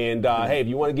here. And hey, if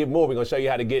you want to get more, we're going to show you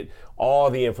how to get all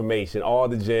the information, all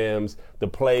the gems, the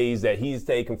plays that he's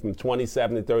taken from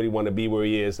 27 to 31 to be where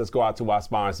he is. Let's go out to our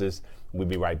sponsors. We'll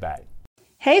be right back.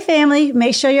 Hey family,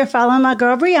 make sure you're following my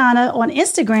girl Brianna on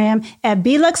Instagram at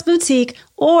Belux Boutique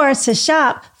or to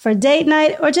shop for date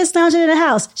night or just lounging in the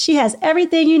house. She has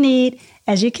everything you need.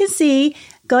 As you can see,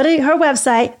 go to her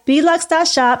website,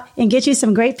 belux.shop, and get you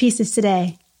some great pieces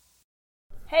today.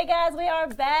 Hey guys, we are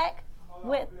back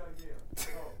with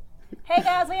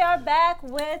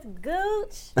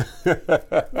Gooch,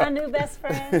 my new best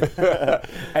friend.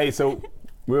 Hey, so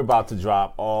we're about to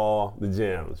drop all the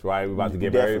gems, right? We're about to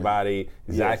give everybody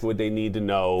exactly what they need to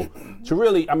know to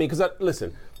really, I mean, because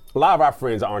listen, a lot of our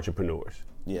friends are entrepreneurs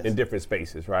in different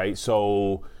spaces, right?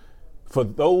 So for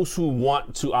those who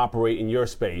want to operate in your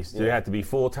space, do they have to be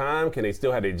full-time? Can they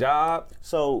still have their job?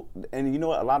 So, and you know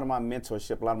what? A lot of my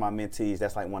mentorship, a lot of my mentees,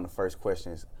 that's like one of the first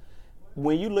questions.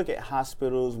 When you look at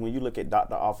hospitals, when you look at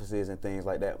doctor offices and things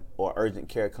like that, or urgent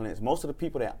care clinics, most of the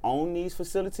people that own these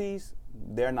facilities,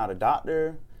 they're not a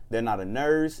doctor, they're not a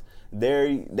nurse,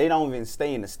 they don't even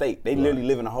stay in the state. They literally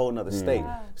live in a whole nother state.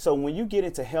 Wow. So when you get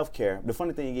into healthcare, the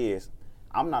funny thing is,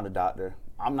 I'm not a doctor,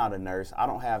 I'm not a nurse, I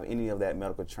don't have any of that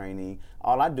medical training.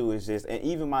 All I do is just, and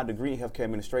even my degree in healthcare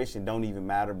administration don't even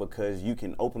matter because you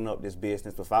can open up this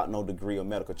business without no degree or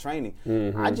medical training.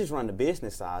 I just run the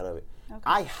business side of it. Okay.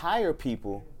 I hire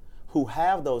people who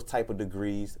have those type of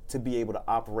degrees to be able to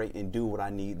operate and do what I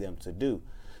need them to do.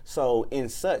 So in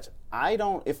such, I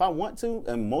don't, if I want to,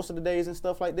 and most of the days and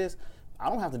stuff like this, I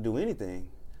don't have to do anything.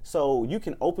 So you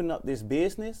can open up this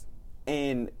business,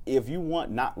 and if you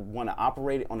want to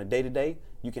operate it on a day-to-day,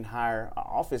 you can hire an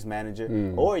office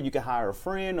manager, or you can hire a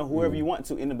friend or whoever you want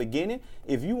to in the beginning.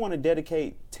 If you want to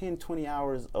dedicate 10, 20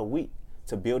 hours a week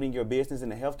to building your business in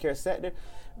the healthcare sector,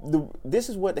 this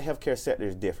is what the healthcare sector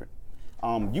is different.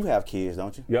 You have kids,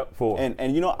 don't you? Yep, 4.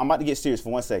 And you know, I'm about to get serious for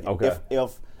 1 second. Okay.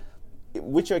 If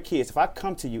with your kids, if I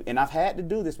come to you, and I've had to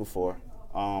do this before,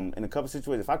 in a couple of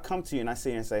situations, if I come to you and I sit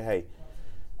here and say, hey,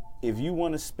 if you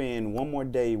want to spend one more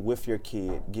day with your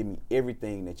kid, give me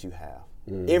everything that you have.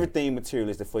 Everything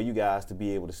materialistic for you guys to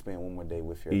be able to spend one more day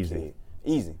with your kid.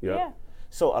 Easy. Yep. Yeah.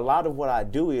 So a lot of what I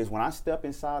do is when I step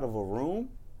inside of a room,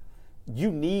 you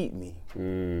need me.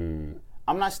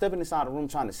 I'm not stepping inside a room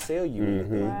trying to sell you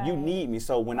anything. Right. You need me.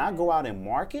 So when I go out and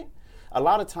market, a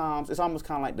lot of times it's almost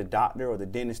kind of like the doctor or the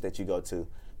dentist that you go to.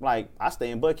 Like, I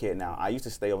stay in Buckhead now. I used to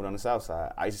stay over on the south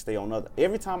side. I used to stay on other.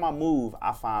 Every time I move,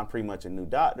 I find pretty much a new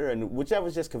doctor, and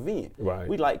whichever's just convenient. Right.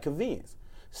 We like convenience.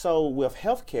 So with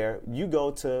healthcare, you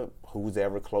go to who's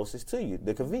ever closest to you,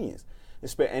 the convenience.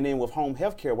 And then with home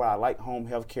healthcare, why I like home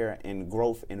healthcare and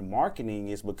growth and marketing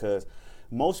is because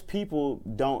most people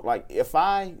don't, like, if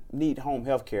I need home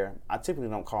healthcare, I typically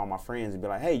don't call my friends and be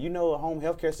like, hey, you know a home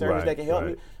healthcare service that can help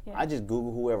me? Yeah. I just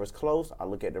Google whoever's close, I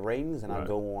look at the ratings, and I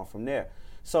go on from there.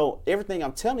 So everything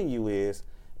I'm telling you is,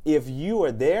 if you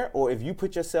are there, or if you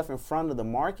put yourself in front of the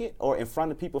market or in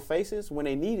front of people's faces, when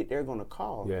they need it, they're going to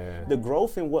call. Yeah. The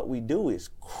growth in what we do is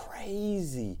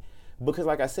crazy. Because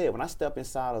like I said, when I step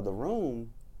inside of the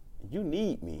room, you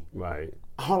need me. Right.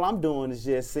 All I'm doing is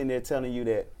just sitting there telling you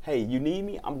that, hey, you need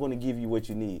me, I'm going to give you what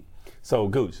you need. So,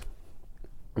 Gooch,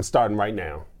 I'm starting right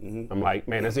now. I'm like,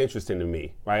 man, that's interesting to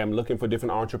me, right? I'm looking for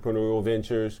different entrepreneurial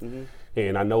ventures,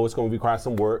 and I know it's going to require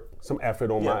some work, some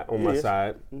effort on my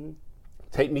side.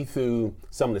 Take me through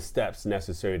some of the steps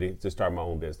necessary to start my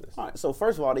own business. All right, so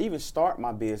first of all, to even start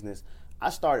my business,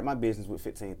 I started my business with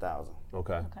 $15,000.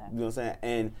 Okay. You know what I'm saying?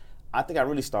 And I think I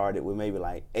really started with maybe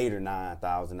like 8,000 or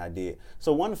 9,000 I did.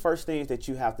 So one of the first things that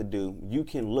you have to do, you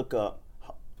can look up,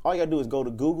 all you gotta do is go to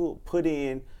Google, put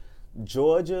in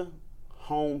Georgia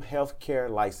Home Health Care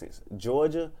License.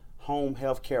 Georgia home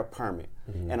health care permit.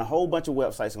 And a whole bunch of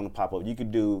websites are going to pop up. You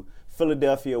could do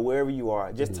Philadelphia, wherever you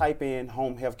are. Just type in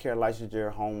home health care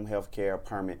licensure, home health care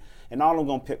permit, and all of them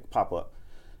going to pop up.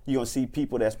 You're going to see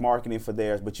people that's marketing for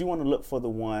theirs, but you want to look for the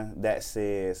one that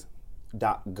says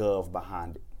 .gov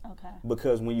behind it. Okay.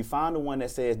 Because when you find the one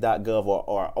that says .gov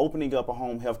or opening up a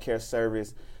home health care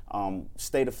service,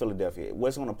 state of Philadelphia,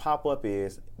 what's going to pop up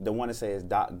is the one that says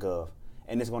 .gov.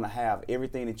 And it's going to have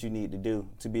everything that you need to do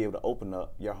to be able to open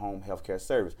up your home health care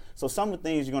service. So some of the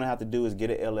things you're going to have to do is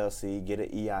get an LLC, get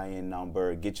an EIN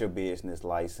number, get your business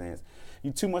license.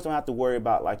 You too much don't have to worry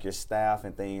about like your staff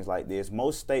and things like this.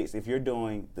 Most states, if you're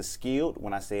doing the skilled,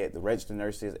 when I said the registered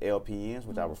nurses, LPNs,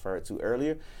 which I referred to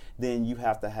earlier, then you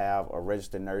have to have a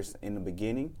registered nurse in the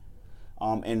beginning.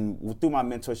 And through my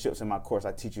mentorships in my course,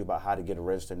 I teach you about how to get a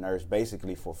registered nurse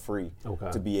basically for free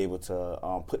to be able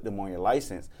to put them on your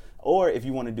license. Or if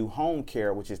you want to do home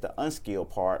care, which is the unskilled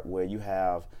part where you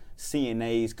have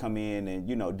CNAs come in and,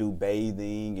 you know, do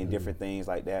bathing and different things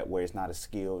like that where it's not a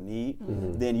skilled need,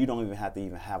 then you don't even have to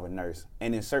even have a nurse.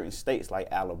 And in certain states like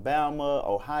Alabama,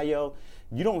 Ohio,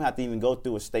 you don't have to even go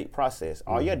through a state process.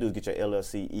 All you got to do is get your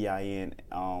LLC, EIN,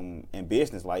 and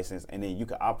business license, and then you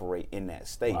can operate in that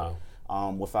state.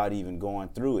 Without even going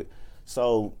through it.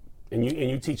 So and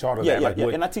you teach all of that, like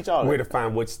and I teach all of where that. to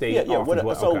find what state.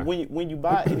 So when you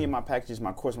buy any of my packages,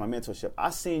 my course, my mentorship, I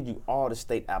send you all the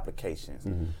state applications.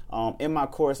 In my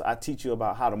course, I teach you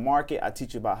about how to market. I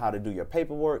teach you about how to do your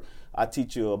paperwork. I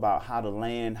teach you about how to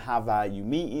land high value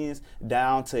meetings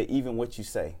down to even what you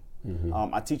say.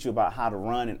 I teach you about how to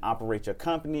run and operate your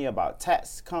company, about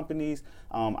tax companies.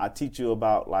 I teach you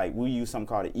about, like, we use something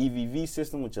called the EVV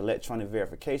system, which is electronic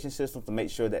verification system, to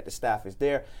make sure that the staff is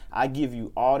there. I give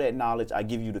you all that knowledge. I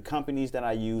give you the companies that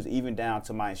I use, even down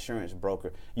to my insurance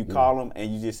broker. You call them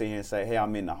and you just sit here and say, hey,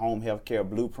 I'm in the home healthcare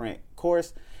blueprint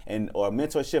course or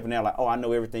mentorship, and they're like, oh, I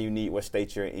know everything you need, what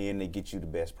state you're in, they get you the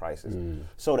best prices.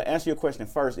 So to answer your question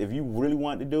first, if you really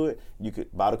want to do it, you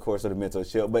could buy the course or the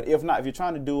mentorship. But if not, if you're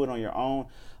trying to do it on your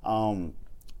own,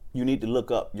 you need to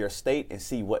look up your state and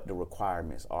see what the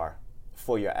requirements are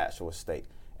for your actual state.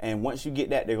 And once you get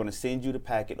that, they're going to send you the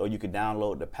packet, or you can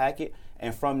download the packet,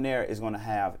 and from there it's going to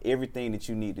have everything that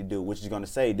you need to do, which is going to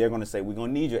say, they're going to say, we're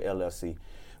going to need your LLC.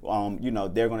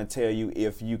 They're going to tell you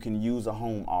if you can use a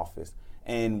home office.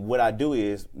 And what I do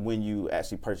is, when you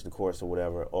actually purchase the course or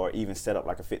whatever, or even set up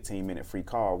like a 15-minute free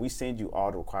call, we send you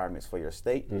all the requirements for your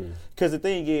state. Because the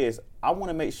thing is, I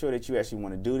want to make sure that you actually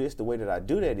want to do this. The way that I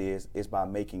do that is by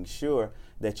making sure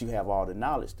that you have all the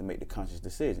knowledge to make the conscious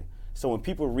decision. So when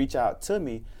people reach out to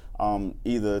me,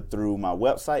 either through my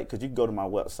website, because you can go to my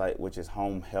website, which is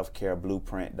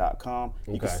homehealthcareblueprint.com.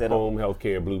 You can set up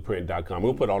homehealthcareblueprint.com.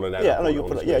 We'll put all of that up. You'll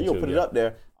put it up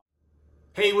there.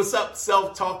 Hey, what's up,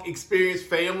 Self-Talk Experience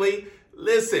family?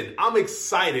 Listen, I'm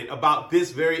excited about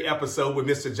this very episode with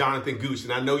Mr. Jonathan Gooch,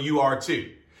 and I know you are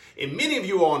too. And many of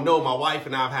you all know my wife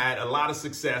and I have had a lot of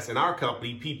success in our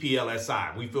company,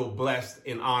 PPLSI. We feel blessed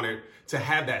and honored to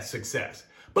have that success.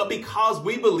 But because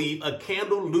we believe a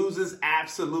candle loses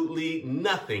absolutely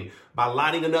nothing by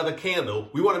lighting another candle,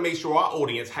 we want to make sure our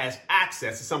audience has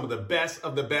access to some of the best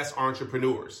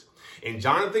entrepreneurs. And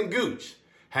Jonathan Gooch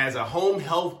has a home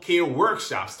health care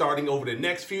workshop starting over the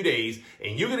next few days,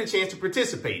 and you get a chance to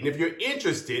participate. And if you're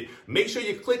interested, make sure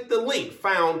you click the link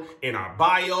found in our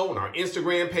bio, on our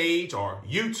Instagram page, or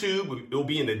YouTube. It'll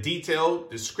be in the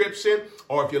detailed description.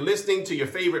 Or if you're listening to your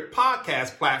favorite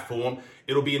podcast platform,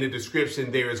 it'll be in the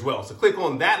description there as well. So click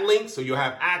on that link so you'll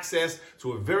have access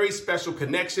to a very special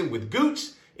connection with Gooch,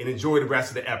 and enjoy the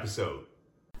rest of the episode.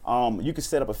 You can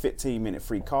set up a 15-minute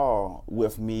free call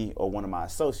with me or one of my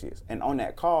associates. And on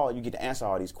that call, you get to answer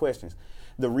all these questions.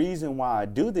 The reason why I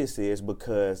do this is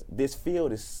because this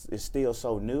field is still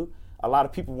so new. A lot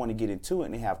of people want to get into it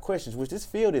and they have questions, which this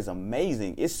field is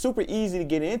amazing. It's super easy to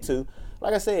get into.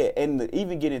 Like I said, and to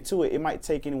even get into it, it might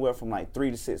take anywhere from like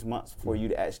 3 to 6 months for you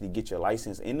to actually get your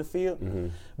license in the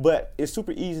field. But it's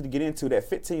super easy to get into. That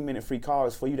 15-minute free call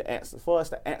is for us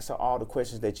to answer all the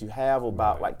questions that you have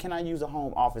about, like, can I use a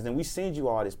home office? And we send you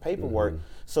all this paperwork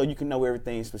so you can know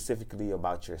everything specifically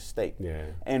about your state.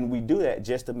 And we do that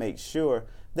just to make sure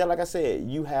that, like I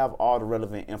said, you have all the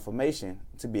relevant information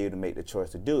to be able to make the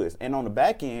choice to do this. And on the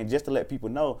back end, just to let people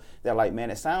know that, like,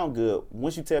 man, it sounds good.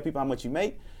 Once you tell people how much you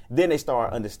make, then they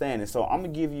start understanding. So I'm gonna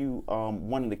give you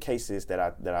one of the cases that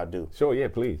I do. Sure, yeah,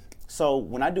 please. So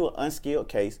when I do an unskilled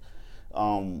case,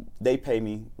 they pay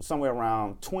me somewhere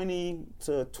around $20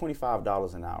 to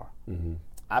 $25 an hour.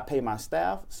 I pay my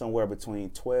staff somewhere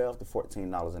between $12 to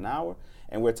 $14 an hour,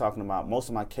 and we're talking about most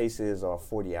of my cases are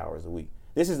 40 hours a week.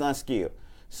 This is unskilled.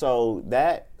 So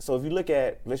if you look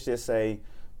at, let's just say,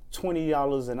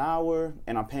 $20 an hour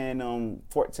and I'm paying them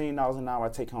 $14 an hour, I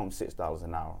take home $6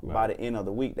 an hour. Right. By the end of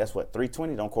the week, that's what,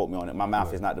 $320? Don't quote me on it. My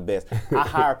math is not the best. I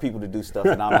hire people to do stuff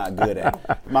that I'm not good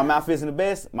at. My math isn't the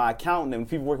best. My accountant and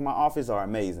people working in my office are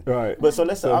amazing. Right. But so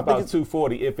let's say about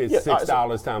 $240 if it's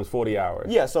 $6 times 40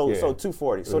 hours. Yeah, so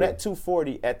 $240. So that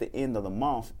 $240 at the end of the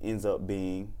month ends up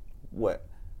being what?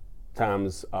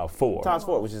 Times 4. Times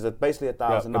 4, which is basically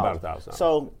 $1,000. About $1,000.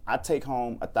 So I take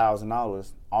home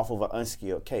 $1,000 off of an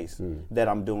unskilled case that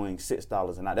I'm doing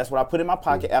 $6 an hour. That's what I put in my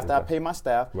pocket after I pay my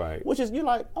staff. Right. Which is, you're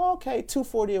like, oh, okay,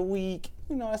 $240 a week.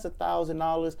 You know, that's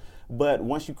 $1,000. But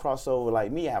once you cross over,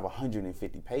 like me, I have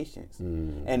 150 patients,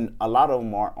 and a lot of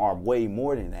them are way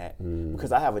more than that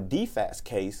because I have a DFATS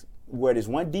case where there's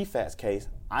one DFATS case.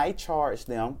 I charge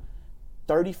them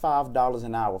 $35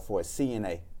 an hour for a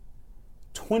CNA.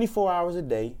 24 hours a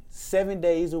day, 7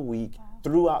 days a week,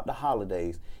 throughout the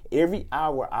holidays. Every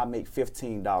hour I make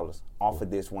 $15 off of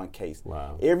this one case.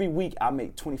 Wow. Every week I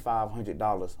make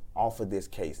 $2,500 off of this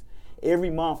case. Every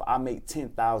month I make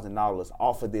 $10,000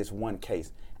 off of this one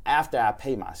case after I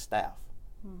pay my staff.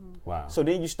 Wow. So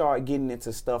then you start getting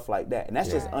into stuff like that, and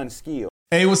that's just unskilled.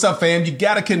 Hey, what's up, fam? You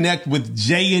got to connect with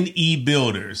J&E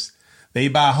Builders. They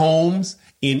buy homes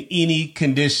in any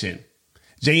condition.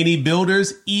 J&E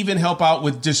Builders even help out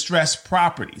with distressed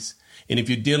properties. And if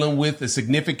you're dealing with a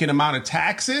significant amount of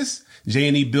taxes,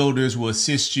 J&E Builders will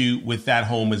assist you with that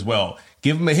home as well.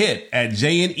 Give them a hit at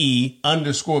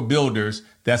J&E_Builders.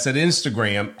 That's at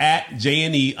Instagram at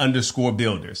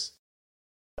J&E_Builders.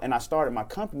 And I started my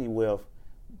company with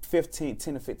 $10,000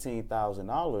 to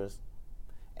 $15,000.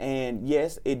 And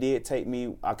yes, it did take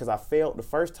me, because I failed the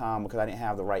first time because I didn't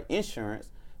have the right insurance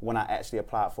when I actually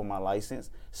applied for my license.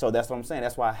 So that's what I'm saying.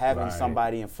 That's why having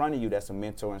somebody in front of you that's a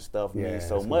mentor and stuff means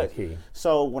so much.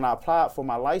 So when I applied for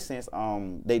my license,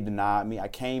 they denied me. I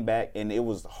came back and it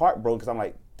was heartbroken because I'm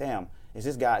like, damn, is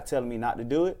this guy telling me not to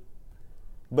do it?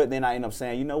 But then I end up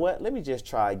saying, you know what, let me just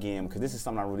try again because this is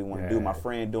something I really want to do. My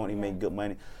friend doing it, he make good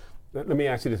money. Let me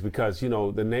ask you this, because, you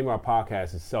know, the name of our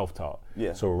podcast is Self-Talk.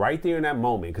 Yeah. So right there in that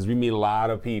moment, because we meet a lot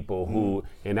of people who,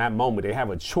 in that moment, they have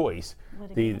a choice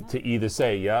to either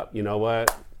say, yep, you know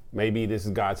what, maybe this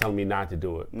is God telling me not to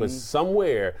do it. But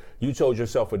somewhere you told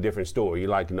yourself a different story. You're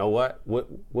like, you know what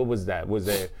was that? Was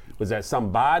that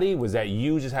somebody? Was that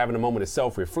you just having a moment of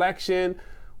self-reflection?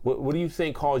 What do you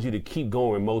think caused you to keep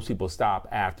going when most people stop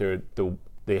after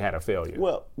they had a failure?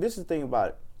 Well, this is the thing about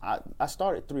it. I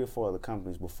started 3 or 4 other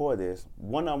companies before this.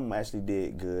 One of them actually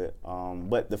did good.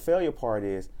 But the failure part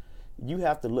is you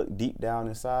have to look deep down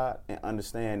inside and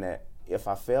understand that if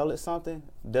I fail at something,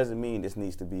 doesn't mean this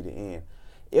needs to be the end.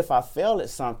 If I fail at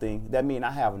something, that means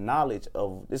I have knowledge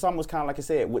of, it's almost kind of like I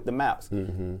said with the maps.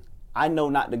 I know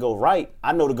not to go right.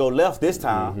 I know to go left this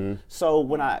time. So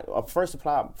when I first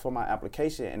applied for my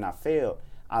application and I failed,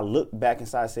 I looked back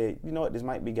inside and said, you know what, this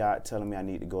might be God telling me I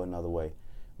need to go another way.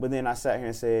 But then I sat here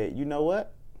and said, you know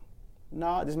what?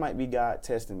 No, this might be God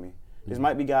testing me. This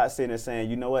might be God sitting there saying,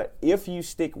 you know what? If you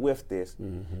stick with this,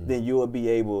 then you will be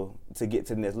able to get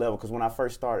to the next level. Because when I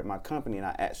first started my company and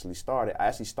I actually started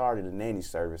a nanny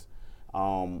service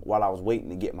while I was waiting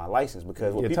to get my license.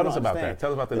 Because what people tell us about that. Tell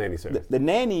us about the nanny service. The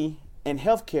nanny and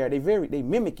healthcare, they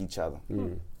mimic each other.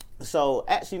 So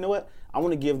actually, you know what? I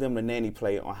want to give them the nanny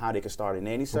play on how they can start a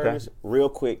nanny service real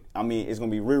quick. I mean, it's going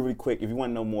to be really, really quick. If you want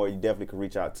to know more, you definitely can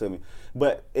reach out to me.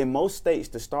 But in most states,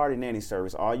 to start a nanny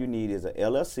service, all you need is a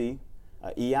LLC,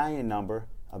 an EIN number,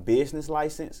 a business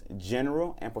license,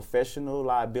 general and professional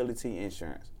liability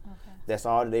insurance. That's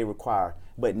all that they require.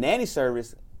 But nanny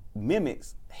service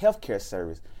mimics healthcare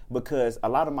service because a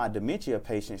lot of my dementia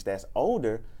patients that's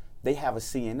older, they have a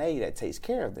CNA that takes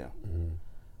care of them.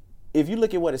 If you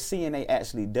look at what a CNA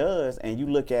actually does and you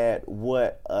look at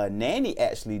what a nanny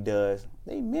actually does,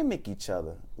 they mimic each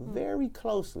other very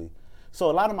closely.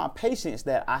 So a lot of my patients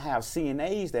that I have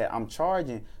CNAs that I'm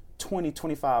charging $20,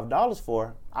 $25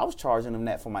 for, I was charging them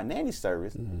that for my nanny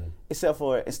service, except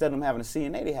for instead of them having a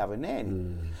CNA, they have a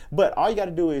nanny. But all you got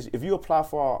to do is if you apply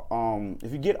for,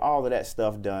 if you get all of that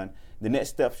stuff done, the next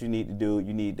steps you need to do,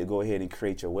 you need to go ahead and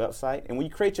create your website. And when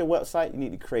you create your website, you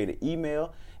need to create an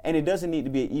email. And it doesn't need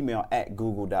to be an email at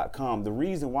google.com. The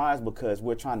reason why is because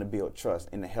we're trying to build trust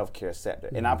in the healthcare sector.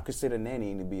 And I consider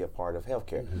nannying to be a part of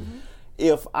healthcare.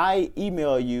 If I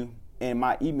email you and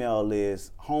my email is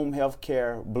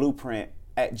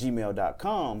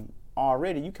homehealthcareblueprint@gmail.com,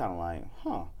 already you kind of like,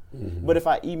 But if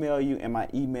I email you and my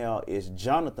email is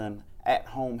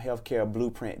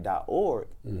jonathan@homehealthcareblueprint.org,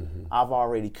 I've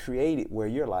already created where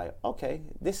you're like, okay,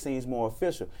 this seems more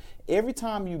official. Every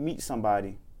time you meet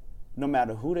somebody no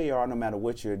matter who they are, no matter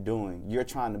what you're doing, you're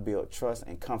trying to build trust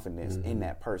and confidence in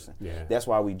that person. Yeah. That's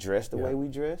why we dress the way we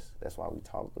dress. That's why we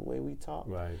talk the way we talk.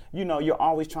 Right. You know, you're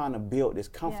always trying to build this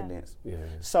confidence. Yeah.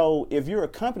 So if you're a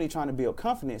company trying to build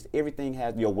confidence, everything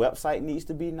has, your website needs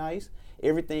to be nice.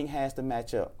 Everything has to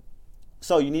match up.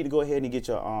 So you need to go ahead and get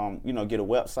your, get a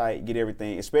website, get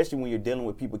everything, especially when you're dealing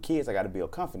with people, kids, I got to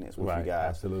build confidence with you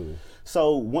guys. Absolutely.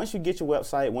 So once you get your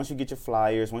website, once you get your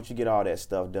flyers, once you get all that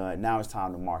stuff done, now it's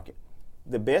time to market.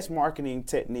 The best marketing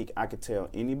technique I could tell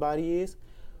anybody is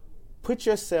put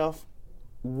yourself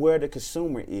where the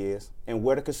consumer is and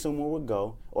where the consumer will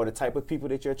go, or the type of people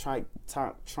that you're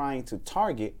trying to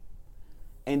target,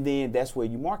 and then that's where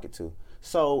you market to.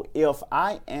 So if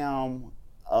I am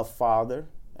a father,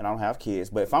 and I don't have kids,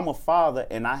 but if I'm a father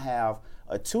and I have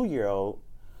a 2-year-old,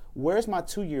 where's my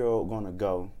 2-year-old going to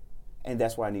go? And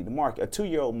that's why I need to market. A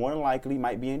 2-year-old more than likely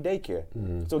might be in daycare.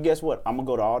 So guess what? I'm going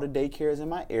to go to all the daycares in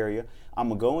my area. I'm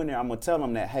going to go in there. I'm going to tell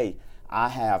them that, hey, I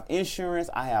have insurance.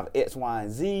 I have X, Y,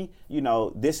 and Z. You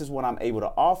know, this is what I'm able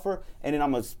to offer. And then I'm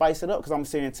going to spice it up because I'm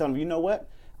sitting and tell them, you know what?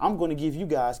 I'm going to give you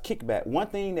guys kickback. One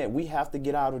thing that we have to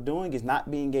get out of doing is not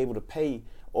being able to pay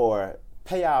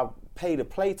to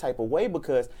play type of way,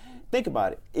 because think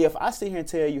about it. If I sit here and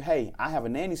tell you, hey, I have a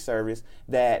nanny service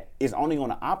that is only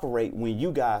going to operate when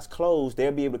you guys close,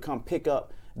 they'll be able to come pick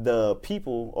up the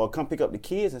people or come pick up the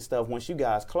kids and stuff once you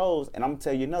guys close. And I'm going to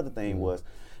tell you another thing was,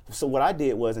 so what I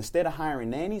did was, instead of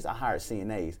hiring nannies, I hired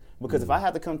CNAs. Because if I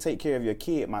have to come take care of your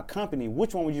kid, my company,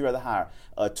 which one would you rather hire?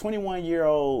 A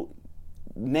 21-year-old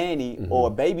nanny or a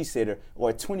babysitter, or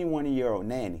a 21-year-old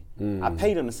nanny? I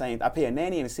pay them the same. I pay a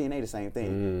nanny and a CNA the same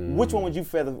thing. Which one would you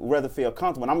rather feel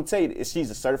comfortable? And I'm gonna tell you, she's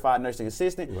a certified nursing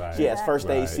assistant. She has first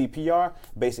aid, CPR,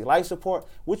 basic life support.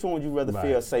 Which one would you rather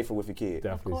feel safer with your kid?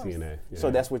 Definitely CNA. Yeah.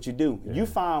 So that's what you do. You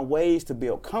find ways to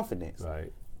build confidence.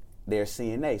 They're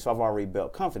CNA, so I've already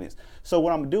built confidence. So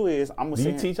what I'm gonna do is I'm gonna.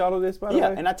 Do you teach all of this, by the way? Yeah,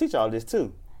 and I teach all of this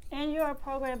too. In your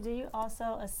program, do you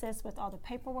also assist with all the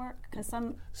paperwork? Because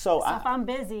if I'm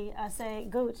busy, I say,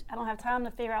 Gooch, I don't have time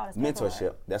to figure out this paperwork.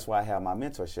 Mentorship. That's why I have my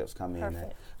mentorships come in there.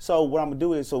 Perfect. So what I'm gonna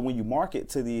do is, so when you market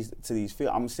to these fields,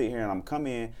 I'm gonna sit here and I'm gonna come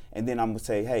in, and then I'm gonna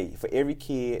say, hey, for every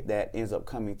kid that ends up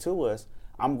coming to us,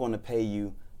 I'm gonna pay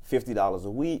you $50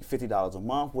 a week, $50 a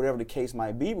month, whatever the case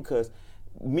might be, because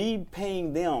me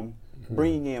paying them,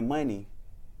 bringing in money,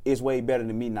 is way better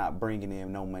than me not bringing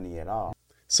in no money at all.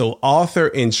 So author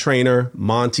and trainer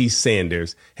Monty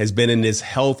Sanders has been in this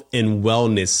health and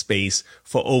wellness space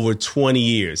for over 20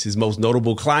 years. His most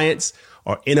notable clients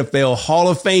are NFL Hall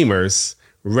of Famers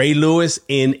Ray Lewis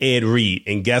and Ed Reed.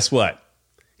 And guess what?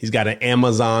 He's got an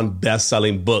Amazon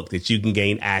best-selling book that you can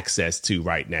gain access to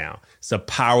right now. It's The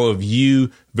Power of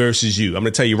You versus You. I'm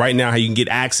going to tell you right now how you can get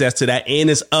access to that and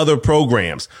his other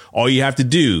programs. All you have to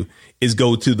do is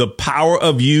go to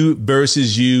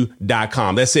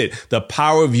thepowerofyouversusyou.com. That's it.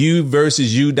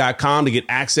 Thepowerofyouversusyou.com to get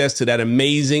access to that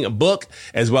amazing book,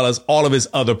 as well as all of his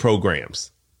other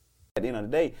programs. At the end of the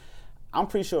day, I'm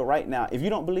pretty sure right now, if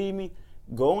you don't believe me,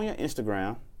 go on your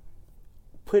Instagram,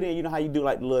 put in, you know how you do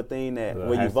like the little thing that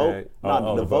where you vote,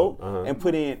 the vote, and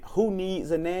put in who needs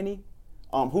a nanny,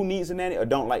 or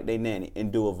don't like their nanny,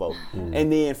 and do a vote.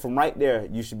 And then from right there,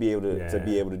 you should be able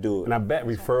to do it. And I bet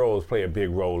referrals play a big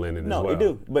role in it as well. No, they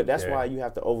do. But that's why you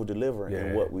have to over-deliver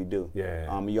in what we do.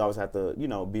 You always have to,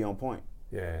 be on point.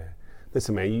 Yeah.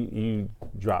 Listen, man, you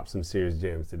dropped some serious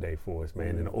gems today for us,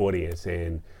 man, in the audience.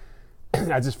 And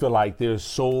I just feel like there's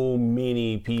so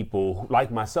many people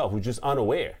like myself who's just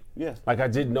unaware. Yes. Like I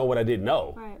didn't know what I didn't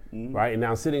know. Right. Right. And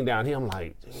now sitting down here, I'm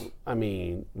like, I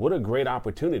mean, what a great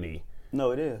opportunity.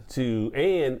 No, it is.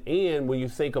 And when you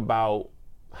think about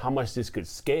how much this could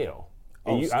scale,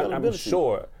 and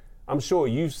I'm sure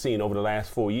you've seen over the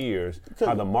last 4 years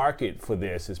how the market for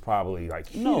this is probably like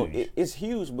huge. No, it's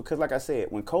huge because, like I said,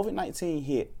 when COVID-19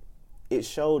 hit, it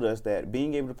showed us that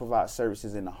being able to provide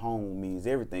services in the home means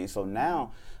everything. So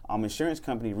now, insurance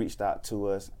company reached out to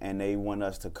us and they want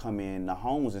us to come in the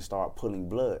homes and start pulling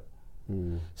blood.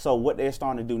 So what they're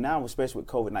starting to do now, especially with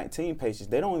COVID-19 patients,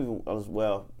 they don't even,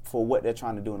 for what they're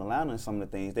trying to do in Atlanta and some of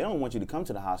the things, they don't want you to come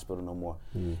to the hospital no more.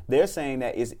 They're saying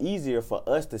that it's easier for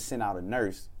us to send out a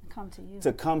nurse to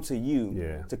come to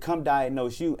you, to come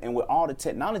diagnose you. And with all the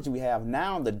technology we have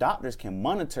now, the doctors can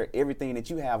monitor everything that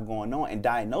you have going on and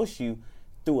diagnose you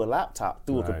through a laptop,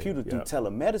 through a computer, through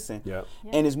telemedicine,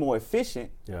 and it's more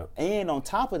efficient. And on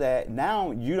top of that,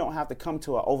 now you don't have to come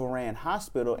to an overran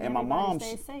hospital. And my mom's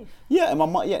safe. and my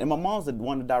mom's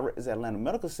one of the directors at Atlanta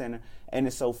Medical Center. And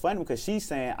it's so funny because she's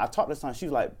saying, I talked to her son, she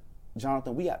was like,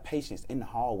 Jonathan, we got patients in the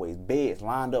hallways, beds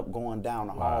lined up going down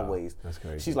the hallways. That's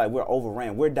crazy. She's like, we're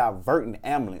overran. We're diverting the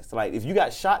ambulance. Like, if you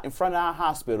got shot in front of our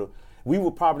hospital, we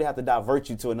would probably have to divert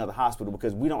you to another hospital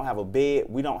because we don't have a bed,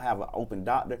 we don't have an open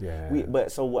doctor. Yeah.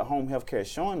 But so what home health care is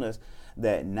showing us,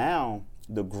 that now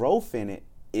the growth in it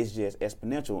is just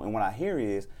exponential. And what I hear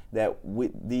is that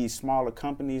with these smaller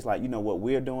companies, like, you know, what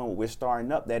we're doing, what we're starting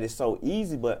up, that is so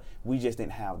easy, but we just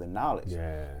didn't have the knowledge.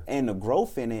 Yeah. And the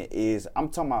growth in it is, I'm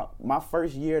talking about my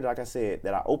first year, like I said,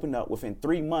 that I opened up, within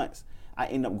 3 months, I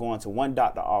ended up going to one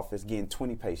doctor office, getting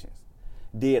 20 patients.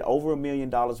 Did over $1 million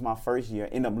my first year,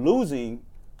 ended up losing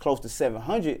close to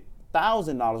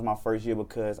 $700,000 my first year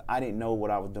because I didn't know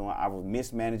what I was doing. I was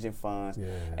mismanaging funds.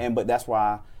 Yeah. But that's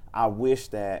why I wish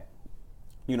that,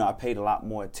 you know, I paid a lot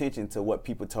more attention to what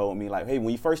people told me. Like, hey,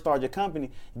 when you first start your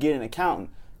company, get an accountant.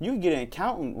 You can get an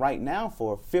accountant right now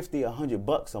for $50,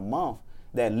 $100 a month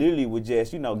that literally would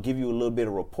just, you know, give you a little bit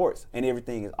of reports, and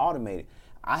everything is automated.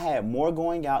 I had more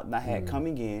going out than I had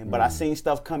coming in, but I seen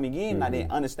stuff coming in and I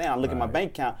didn't understand. I look at my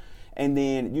bank account, and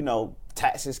then, you know,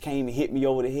 taxes came and hit me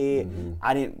over the head.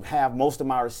 I didn't have most of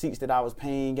my receipts that I was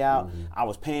paying out. I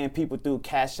was paying people through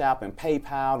Cash App and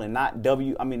PayPal and not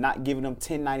giving them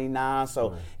 1099.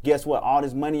 So guess what? All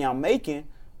this money I'm making,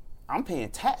 I'm paying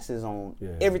taxes on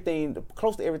everything,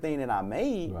 close to everything that I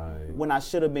made, when I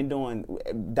should have been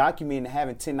documenting,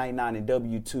 having 1099 and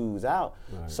W-2s out.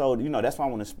 So, you know, that's why I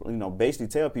want to, you know, basically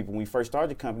tell people, when we first start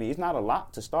the company, it's not a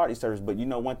lot to start these services, but you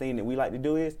know, one thing that we like to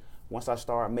do is, once I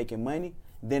start making money,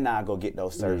 then I'll go get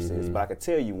those services. But I can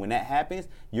tell you, when that happens,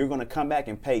 you're going to come back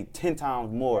and pay 10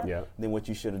 times more than what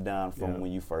you should have done from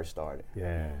when you first started.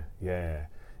 Yeah.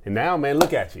 And now, man,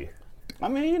 look at you. I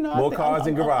mean, you know, more cars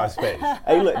and garage space.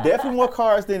 Hey, look, definitely more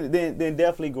cars than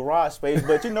definitely garage space.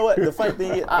 But you know what? The funny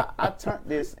thing is, I turned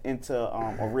this into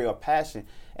a real passion,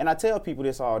 and I tell people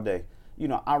this all day. You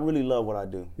know, I really love what I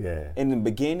do. Yeah. In the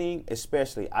beginning,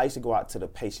 especially, I used to go out to the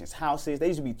patients' houses. They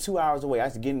used to be 2 hours away. I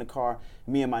used to get in the car,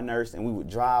 me and my nurse, and we would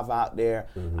drive out there.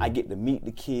 I get to meet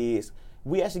the kids.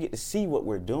 We actually get to see what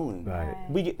we're doing.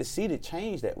 We get to see the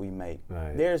change that we make.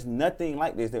 There's nothing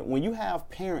like this. That when you have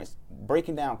parents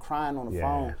breaking down, crying on the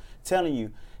phone, telling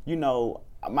you, you know,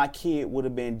 my kid would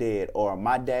have been dead, or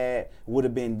my dad would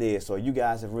have been this, or you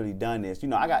guys have really done this. You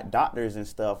know, I got doctors and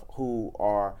stuff who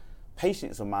are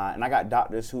patients of mine, and I got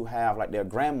doctors who have like their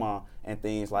grandma and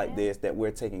things like this that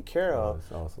we're taking care of.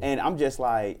 That's awesome. And I'm just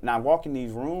like, now I walk in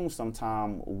these rooms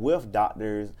sometime with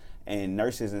doctors and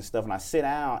nurses and stuff, and I sit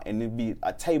down and there'd be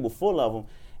a table full of them,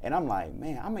 and I'm like,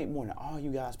 man, I make more than all you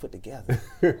guys put together.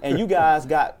 And you guys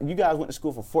went to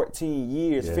school for 14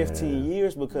 years, 15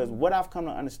 years, because what I've come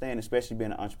to understand, especially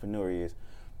being an entrepreneur, is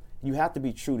you have to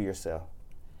be true to yourself.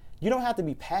 You don't have to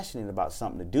be passionate about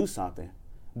something to do something.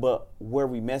 But where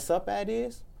we mess up at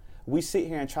is, we sit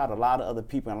here and try to lie to other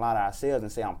people and lie to ourselves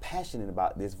and say, I'm passionate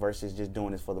about this, versus just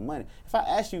doing this for the money. If I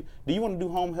ask you, do you want to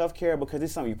do home health care because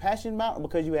it's something you're passionate about, or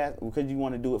because you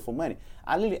want to do it for money?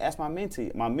 I literally ask my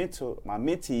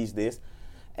mentees this,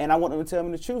 and I want them to tell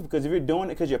me the truth, because if you're doing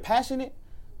it because you're passionate,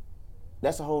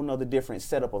 that's a whole nother different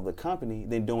setup of the company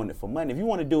than doing it for money. If you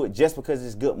want to do it just because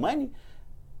it's good money,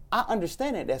 I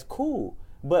understand that, that's cool.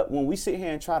 But when we sit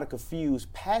here and try to confuse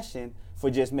passion for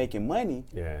just making money,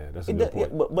 that's a good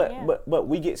point. But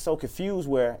we get so confused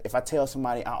where if I tell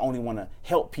somebody I only want to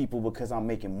help people because I'm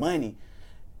making money,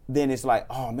 then it's like,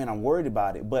 oh man, I'm worried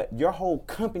about it. But your whole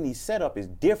company setup is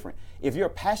different. If you're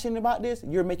passionate about this,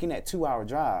 you're making that 2-hour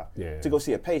drive to go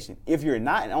see a patient. If you're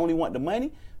not and only want the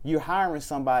money, you're hiring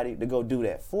somebody to go do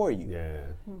that for you.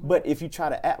 But if you try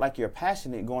to act like you're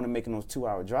passionate going and making those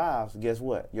 2-hour drives, guess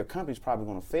what? Your company's probably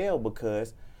going to fail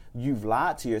because you've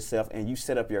lied to yourself and you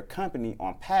set up your company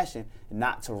on passion,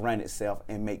 not to run itself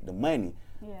and make the money.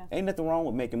 Ain't nothing wrong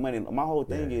with making money. My whole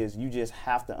thing is you just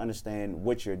have to understand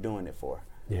what you're doing it for.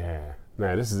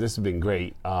 Man, this has been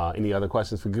great. Any other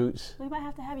questions for Gooch? We might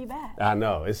have to have you back. I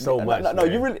know, it's so much.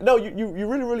 You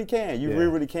really can. You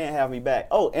really can have me back.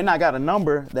 Oh, and I got a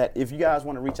number that if you guys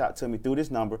want to reach out to me through this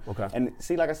number. And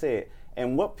see, like I said,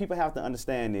 and what people have to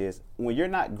understand is when you're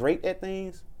not great at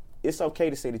things, it's okay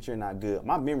to say that you're not good.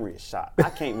 My memory is shot. I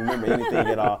can't remember anything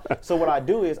at all. So what I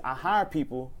do is I hire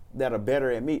people that are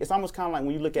better at me. It's almost kind of like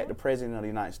when you look at the president of the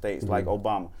United States, like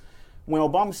Obama. When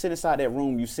Obama sit inside that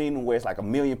room, you've seen him where it's like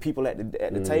 1 million people at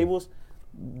the tables.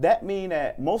 That mean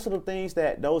that most of the things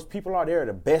that those people are, they're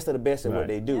the best of the best at what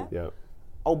they do.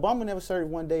 Obama never served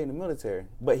one day in the military,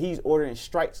 but he's ordering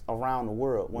strikes around the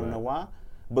world. Want to know why?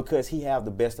 Because he have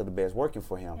the best of the best working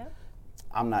for him.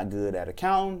 I'm not good at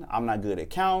accounting. I'm not good at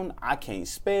counting. I can't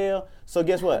spell. So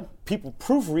guess what? People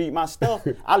proofread my stuff.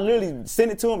 I literally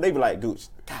send it to them. They be like, Gooch,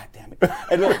 God damn damn it.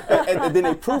 And then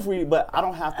they proofread, but I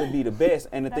don't have to be the best.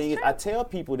 And the thing is, I tell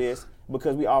people this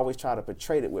because we always try to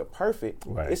portray that we're perfect.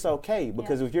 Right. It's okay,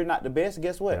 because if you're not the best,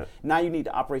 guess what? Now you need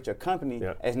to operate your company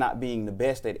as not being the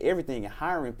best at everything and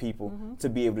hiring people to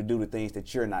be able to do the things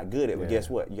that you're not good at. But guess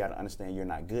what? You got to understand you're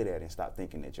not good at it and stop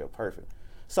thinking that you're perfect.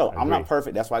 So I'm not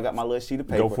perfect. That's why I got my little sheet of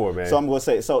paper. Go for it, man. So I'm going to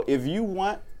say, so if you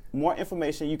want more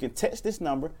information, you can text this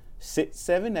number,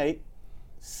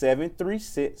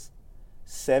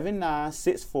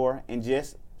 678-736-7964, and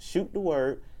just shoot the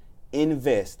word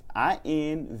invest.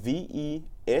 INVEST.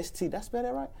 Did I spell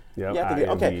that right? Yep.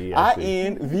 Okay.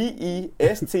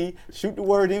 INVEST. Shoot the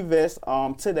word invest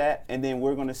to that, and then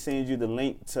we're going to send you the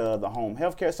link to the home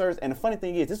healthcare service. And the funny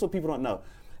thing is, this is what people don't know.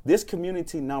 This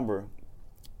community number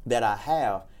that I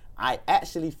have, I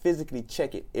actually physically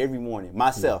check it every morning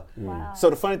myself. Wow.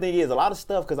 So the funny thing is, a lot of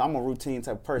stuff, because I'm a routine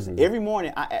type of person, every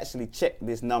morning I actually check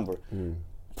this number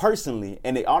personally,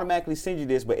 and they automatically send you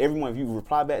this, but every morning, if you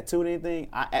reply back to it or anything,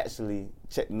 I actually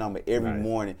check the number every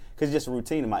morning, because it's just a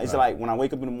routine of mine. It's like when I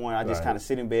wake up in the morning, I just kind of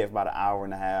sit in bed for about an hour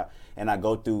and a half, and I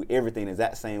go through everything the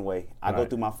exact same way. I go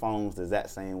through my phones the exact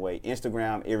same way,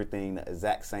 Instagram, everything the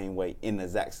exact same way, in the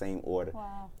exact same order,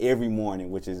 every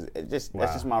morning, which is just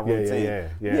that's just my routine.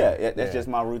 That's just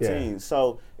my routine.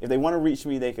 So if they want to reach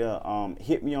me, they can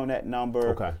hit me on that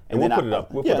number. Okay, and we'll put it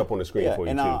up. We'll put it up on the screen for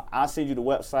you, and too. I'll send you the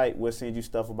website. We'll send you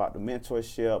stuff about the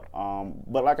mentorship.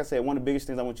 But like I said, one of the biggest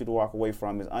things I want you to walk away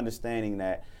from is understanding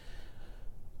that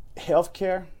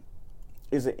healthcare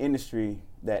is an industry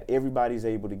that everybody's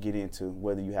able to get into,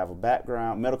 whether you have a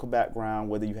background, medical background,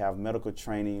 whether you have medical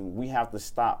training. We have to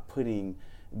stop putting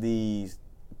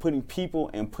people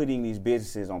and putting these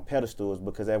businesses on pedestals,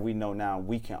 because as we know now,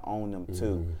 we can own them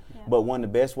too. But one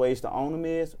of the best ways to own them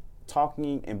is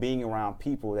talking and being around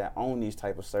people that own these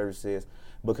type of services,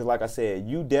 because like I said,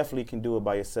 you definitely can do it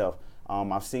by yourself.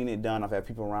 I've seen it done. I've had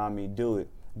people around me do it.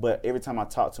 But every time I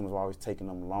talk to them, it's always taking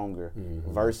them longer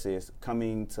versus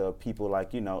coming to people like,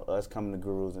 us coming to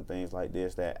gurus and things like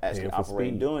this that actually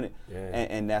operate and doing it.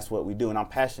 And that's what we do. And I'm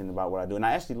passionate about what I do. And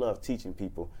I actually love teaching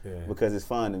people because it's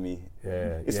fun to me.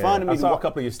 It's fun to me. I saw a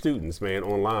couple of your students, man,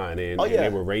 online, and they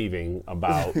were raving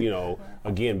about,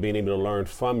 again, being able to learn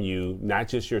from you, not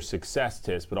just your success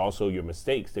tips, but also your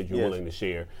mistakes that you're willing to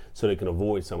share so they can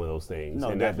avoid some of those things.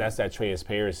 And that's that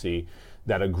transparency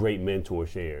that a great mentor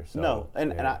shares. So,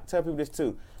 and I tell people this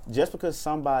too. Just because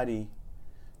somebody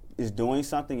is doing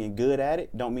something and good at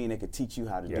it, don't mean they could teach you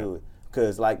how to do it.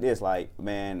 Because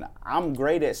man, I'm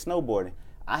great at snowboarding.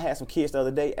 I had some kids the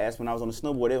other day ask when I was on the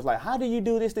snowboard, they was like, how do you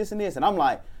do this, this, and this? And I'm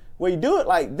like, well, you do it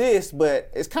like this, but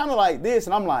it's kind of like this.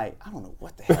 And I'm like, I don't know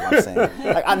what the hell I'm saying.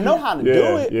 Like, I know how to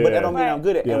do it, but that don't mean I'm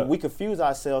good at it. And we confuse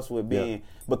ourselves with being,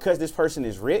 because this person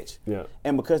is rich,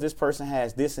 and because this person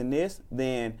has this and this,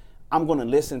 then I'm going to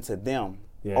listen to them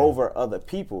over other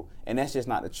people, and that's just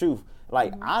not the truth.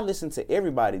 Like, I listen to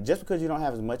everybody. Just because you don't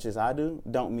have as much as I do,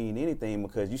 don't mean anything,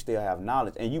 because you still have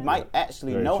knowledge, and you might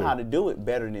actually know how to do it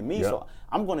better than me. So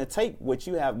I'm going to take what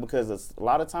you have, because a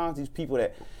lot of times these people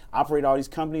that operate all these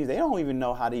companies, they don't even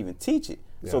know how to even teach it.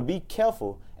 So be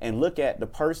careful and look at the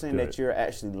person that you're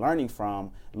actually learning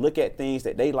from. Look at things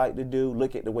that they like to do.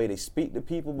 Look at the way they speak to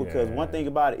people, because one thing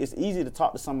about it, it's easy to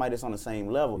talk to somebody that's on the same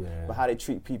level, but how they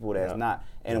treat people that's not.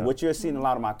 And what you're seeing in a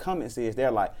lot of my comments is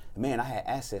they're like, man, I had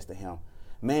access to him.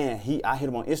 Man, I hit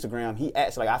him on Instagram. He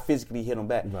acts like I physically hit him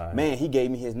back. Man, he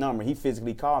gave me his number. He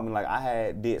physically called me. Like,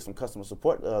 I did some customer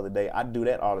support the other day. I do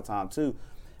that all the time too.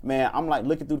 Man, I'm like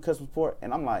looking through the customer support,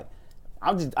 and I'm like,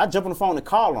 I jump on the phone and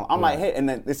call them. I'm like, hey, and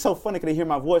then it's so funny because they hear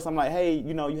my voice. I'm like, hey,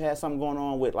 you had something going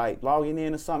on with like logging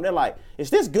in or something. They're like,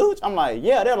 is this Gooch? I'm like,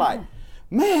 yeah. They're like,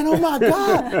 man, oh my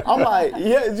God. I'm like,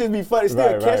 yeah, it just be funny.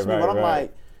 Still catch me, but I'm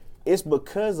like, it's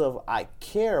because of I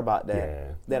care about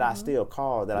that that I still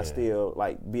call, that I still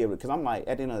like be able to, because I'm like,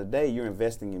 at the end of the day, you're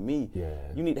investing in me.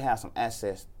 You need to have some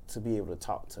access to be able to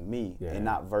talk to me and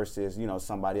not versus,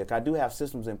 somebody else. I do have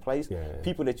systems in place,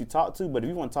 people that you talk to, but if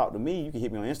you want to talk to me, you can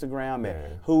hit me on Instagram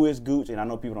at Who is Gooch, and I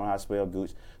know people don't know how to spell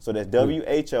Gooch, so that's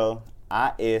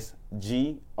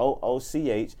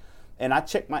WHOISGOOCH. And I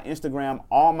check my Instagram,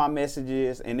 all my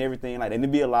messages and everything like that. And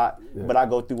it'd be a lot, but I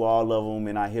go through all of them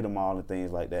and I hit them all and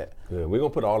things like that. We're going to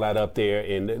put all that up there.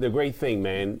 And the great thing,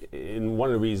 man, and one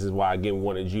of the reasons why, again,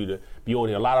 wanted you to be on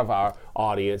here, a lot of our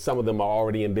audience, some of them are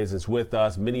already in business with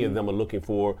us. Many of them are looking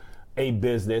for a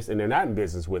business and they're not in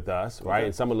business with us, right?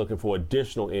 And some are looking for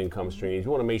additional income streams.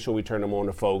 We want to make sure we turn them on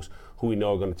to folks who we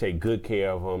know are going to take good care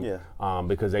of them,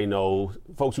 because they know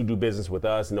folks who do business with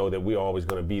us know that we're always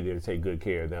going to be there to take good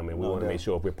care of them, and we want to make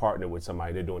sure if we're partnered with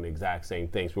somebody, they're doing the exact same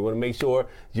things. We want to make sure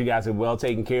you guys are well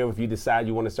taken care of. If you decide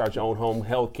you want to start your own home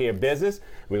health care business,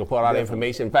 we're going to put out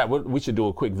information. In fact, we should do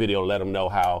a quick video to let them know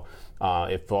how,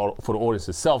 if for the audience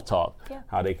to self-talk,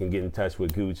 how they can get in touch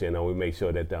with Gooch, and we make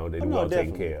sure that they're well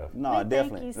taken care of. No,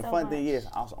 definitely. The fun thing is,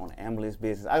 I was on the ambulance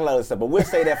business. I got a lot of stuff, but we'll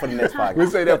say that for the next podcast.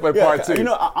 We'll say that for part 2. You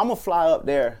know, I'm going to fly up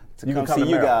there to come see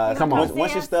you guys. Come on.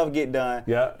 Once your stuff get done,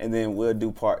 and then we'll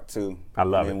do part 2. I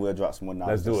love it. And we'll drop some more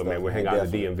knowledge. Let's do it, man. We'll hang out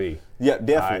at the DMV. Yeah,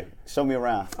 definitely. Show me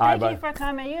around. Thank you for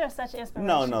coming. You are such an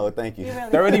inspiration. No, thank you.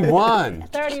 Really 31.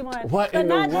 31. What but in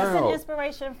the world? Not just an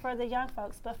inspiration for the young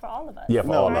folks, but for all of us. Yeah,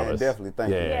 for all of us. Definitely.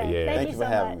 Thank you. Yeah. Thank you for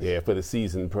having me. Yeah, for the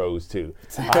seasoned pros too.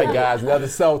 All right, guys, another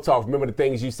self-talk. Remember, the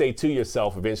things you say to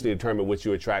yourself eventually determine what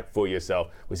you attract for yourself.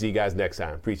 We'll see you guys next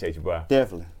time. Appreciate you, bro.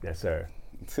 Definitely. Yes, sir.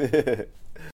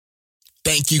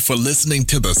 Thank you for listening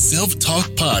to the Self-Talk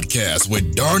Podcast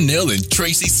with Darnell and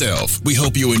Tracy Self. We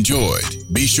hope you enjoyed.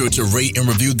 Be sure to rate and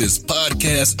review this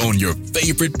podcast on your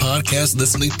favorite podcast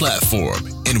listening platform.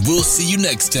 And we'll see you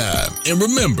next time. And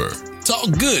remember, talk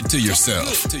good to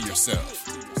yourself.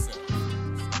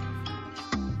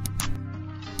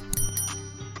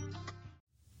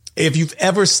 If you've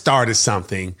ever started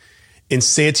something and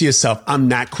said to yourself, I'm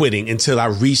not quitting until I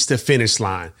reach the finish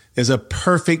line, there's a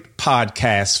perfect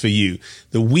podcast for you.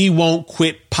 The We Won't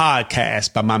Quit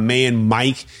podcast by my man,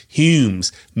 Mike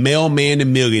Humes, mailman to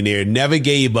millionaire, never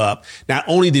gave up. Not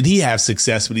only did he have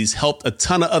success, but he's helped a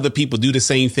ton of other people do the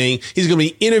same thing. He's going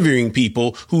to be interviewing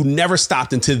people who never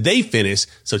stopped until they finished.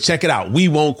 So check it out. We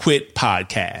Won't Quit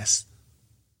podcast.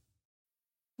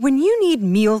 When you need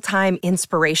mealtime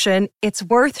inspiration, it's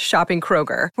worth shopping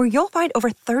Kroger, where you'll find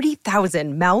over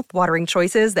 30,000 mouth-watering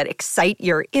choices that excite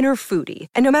your inner foodie.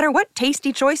 And no matter what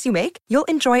tasty choice you make, you'll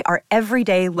enjoy our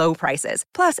everyday low prices,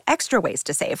 plus extra ways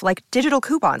to save, like digital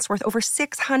coupons worth over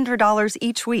 $600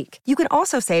 each week. You can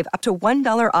also save up to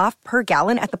 $1 off per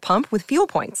gallon at the pump with fuel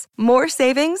points. More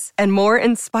savings and more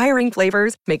inspiring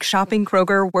flavors make shopping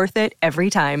Kroger worth it every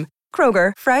time.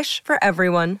 Kroger, fresh for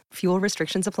everyone. Fuel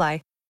restrictions apply.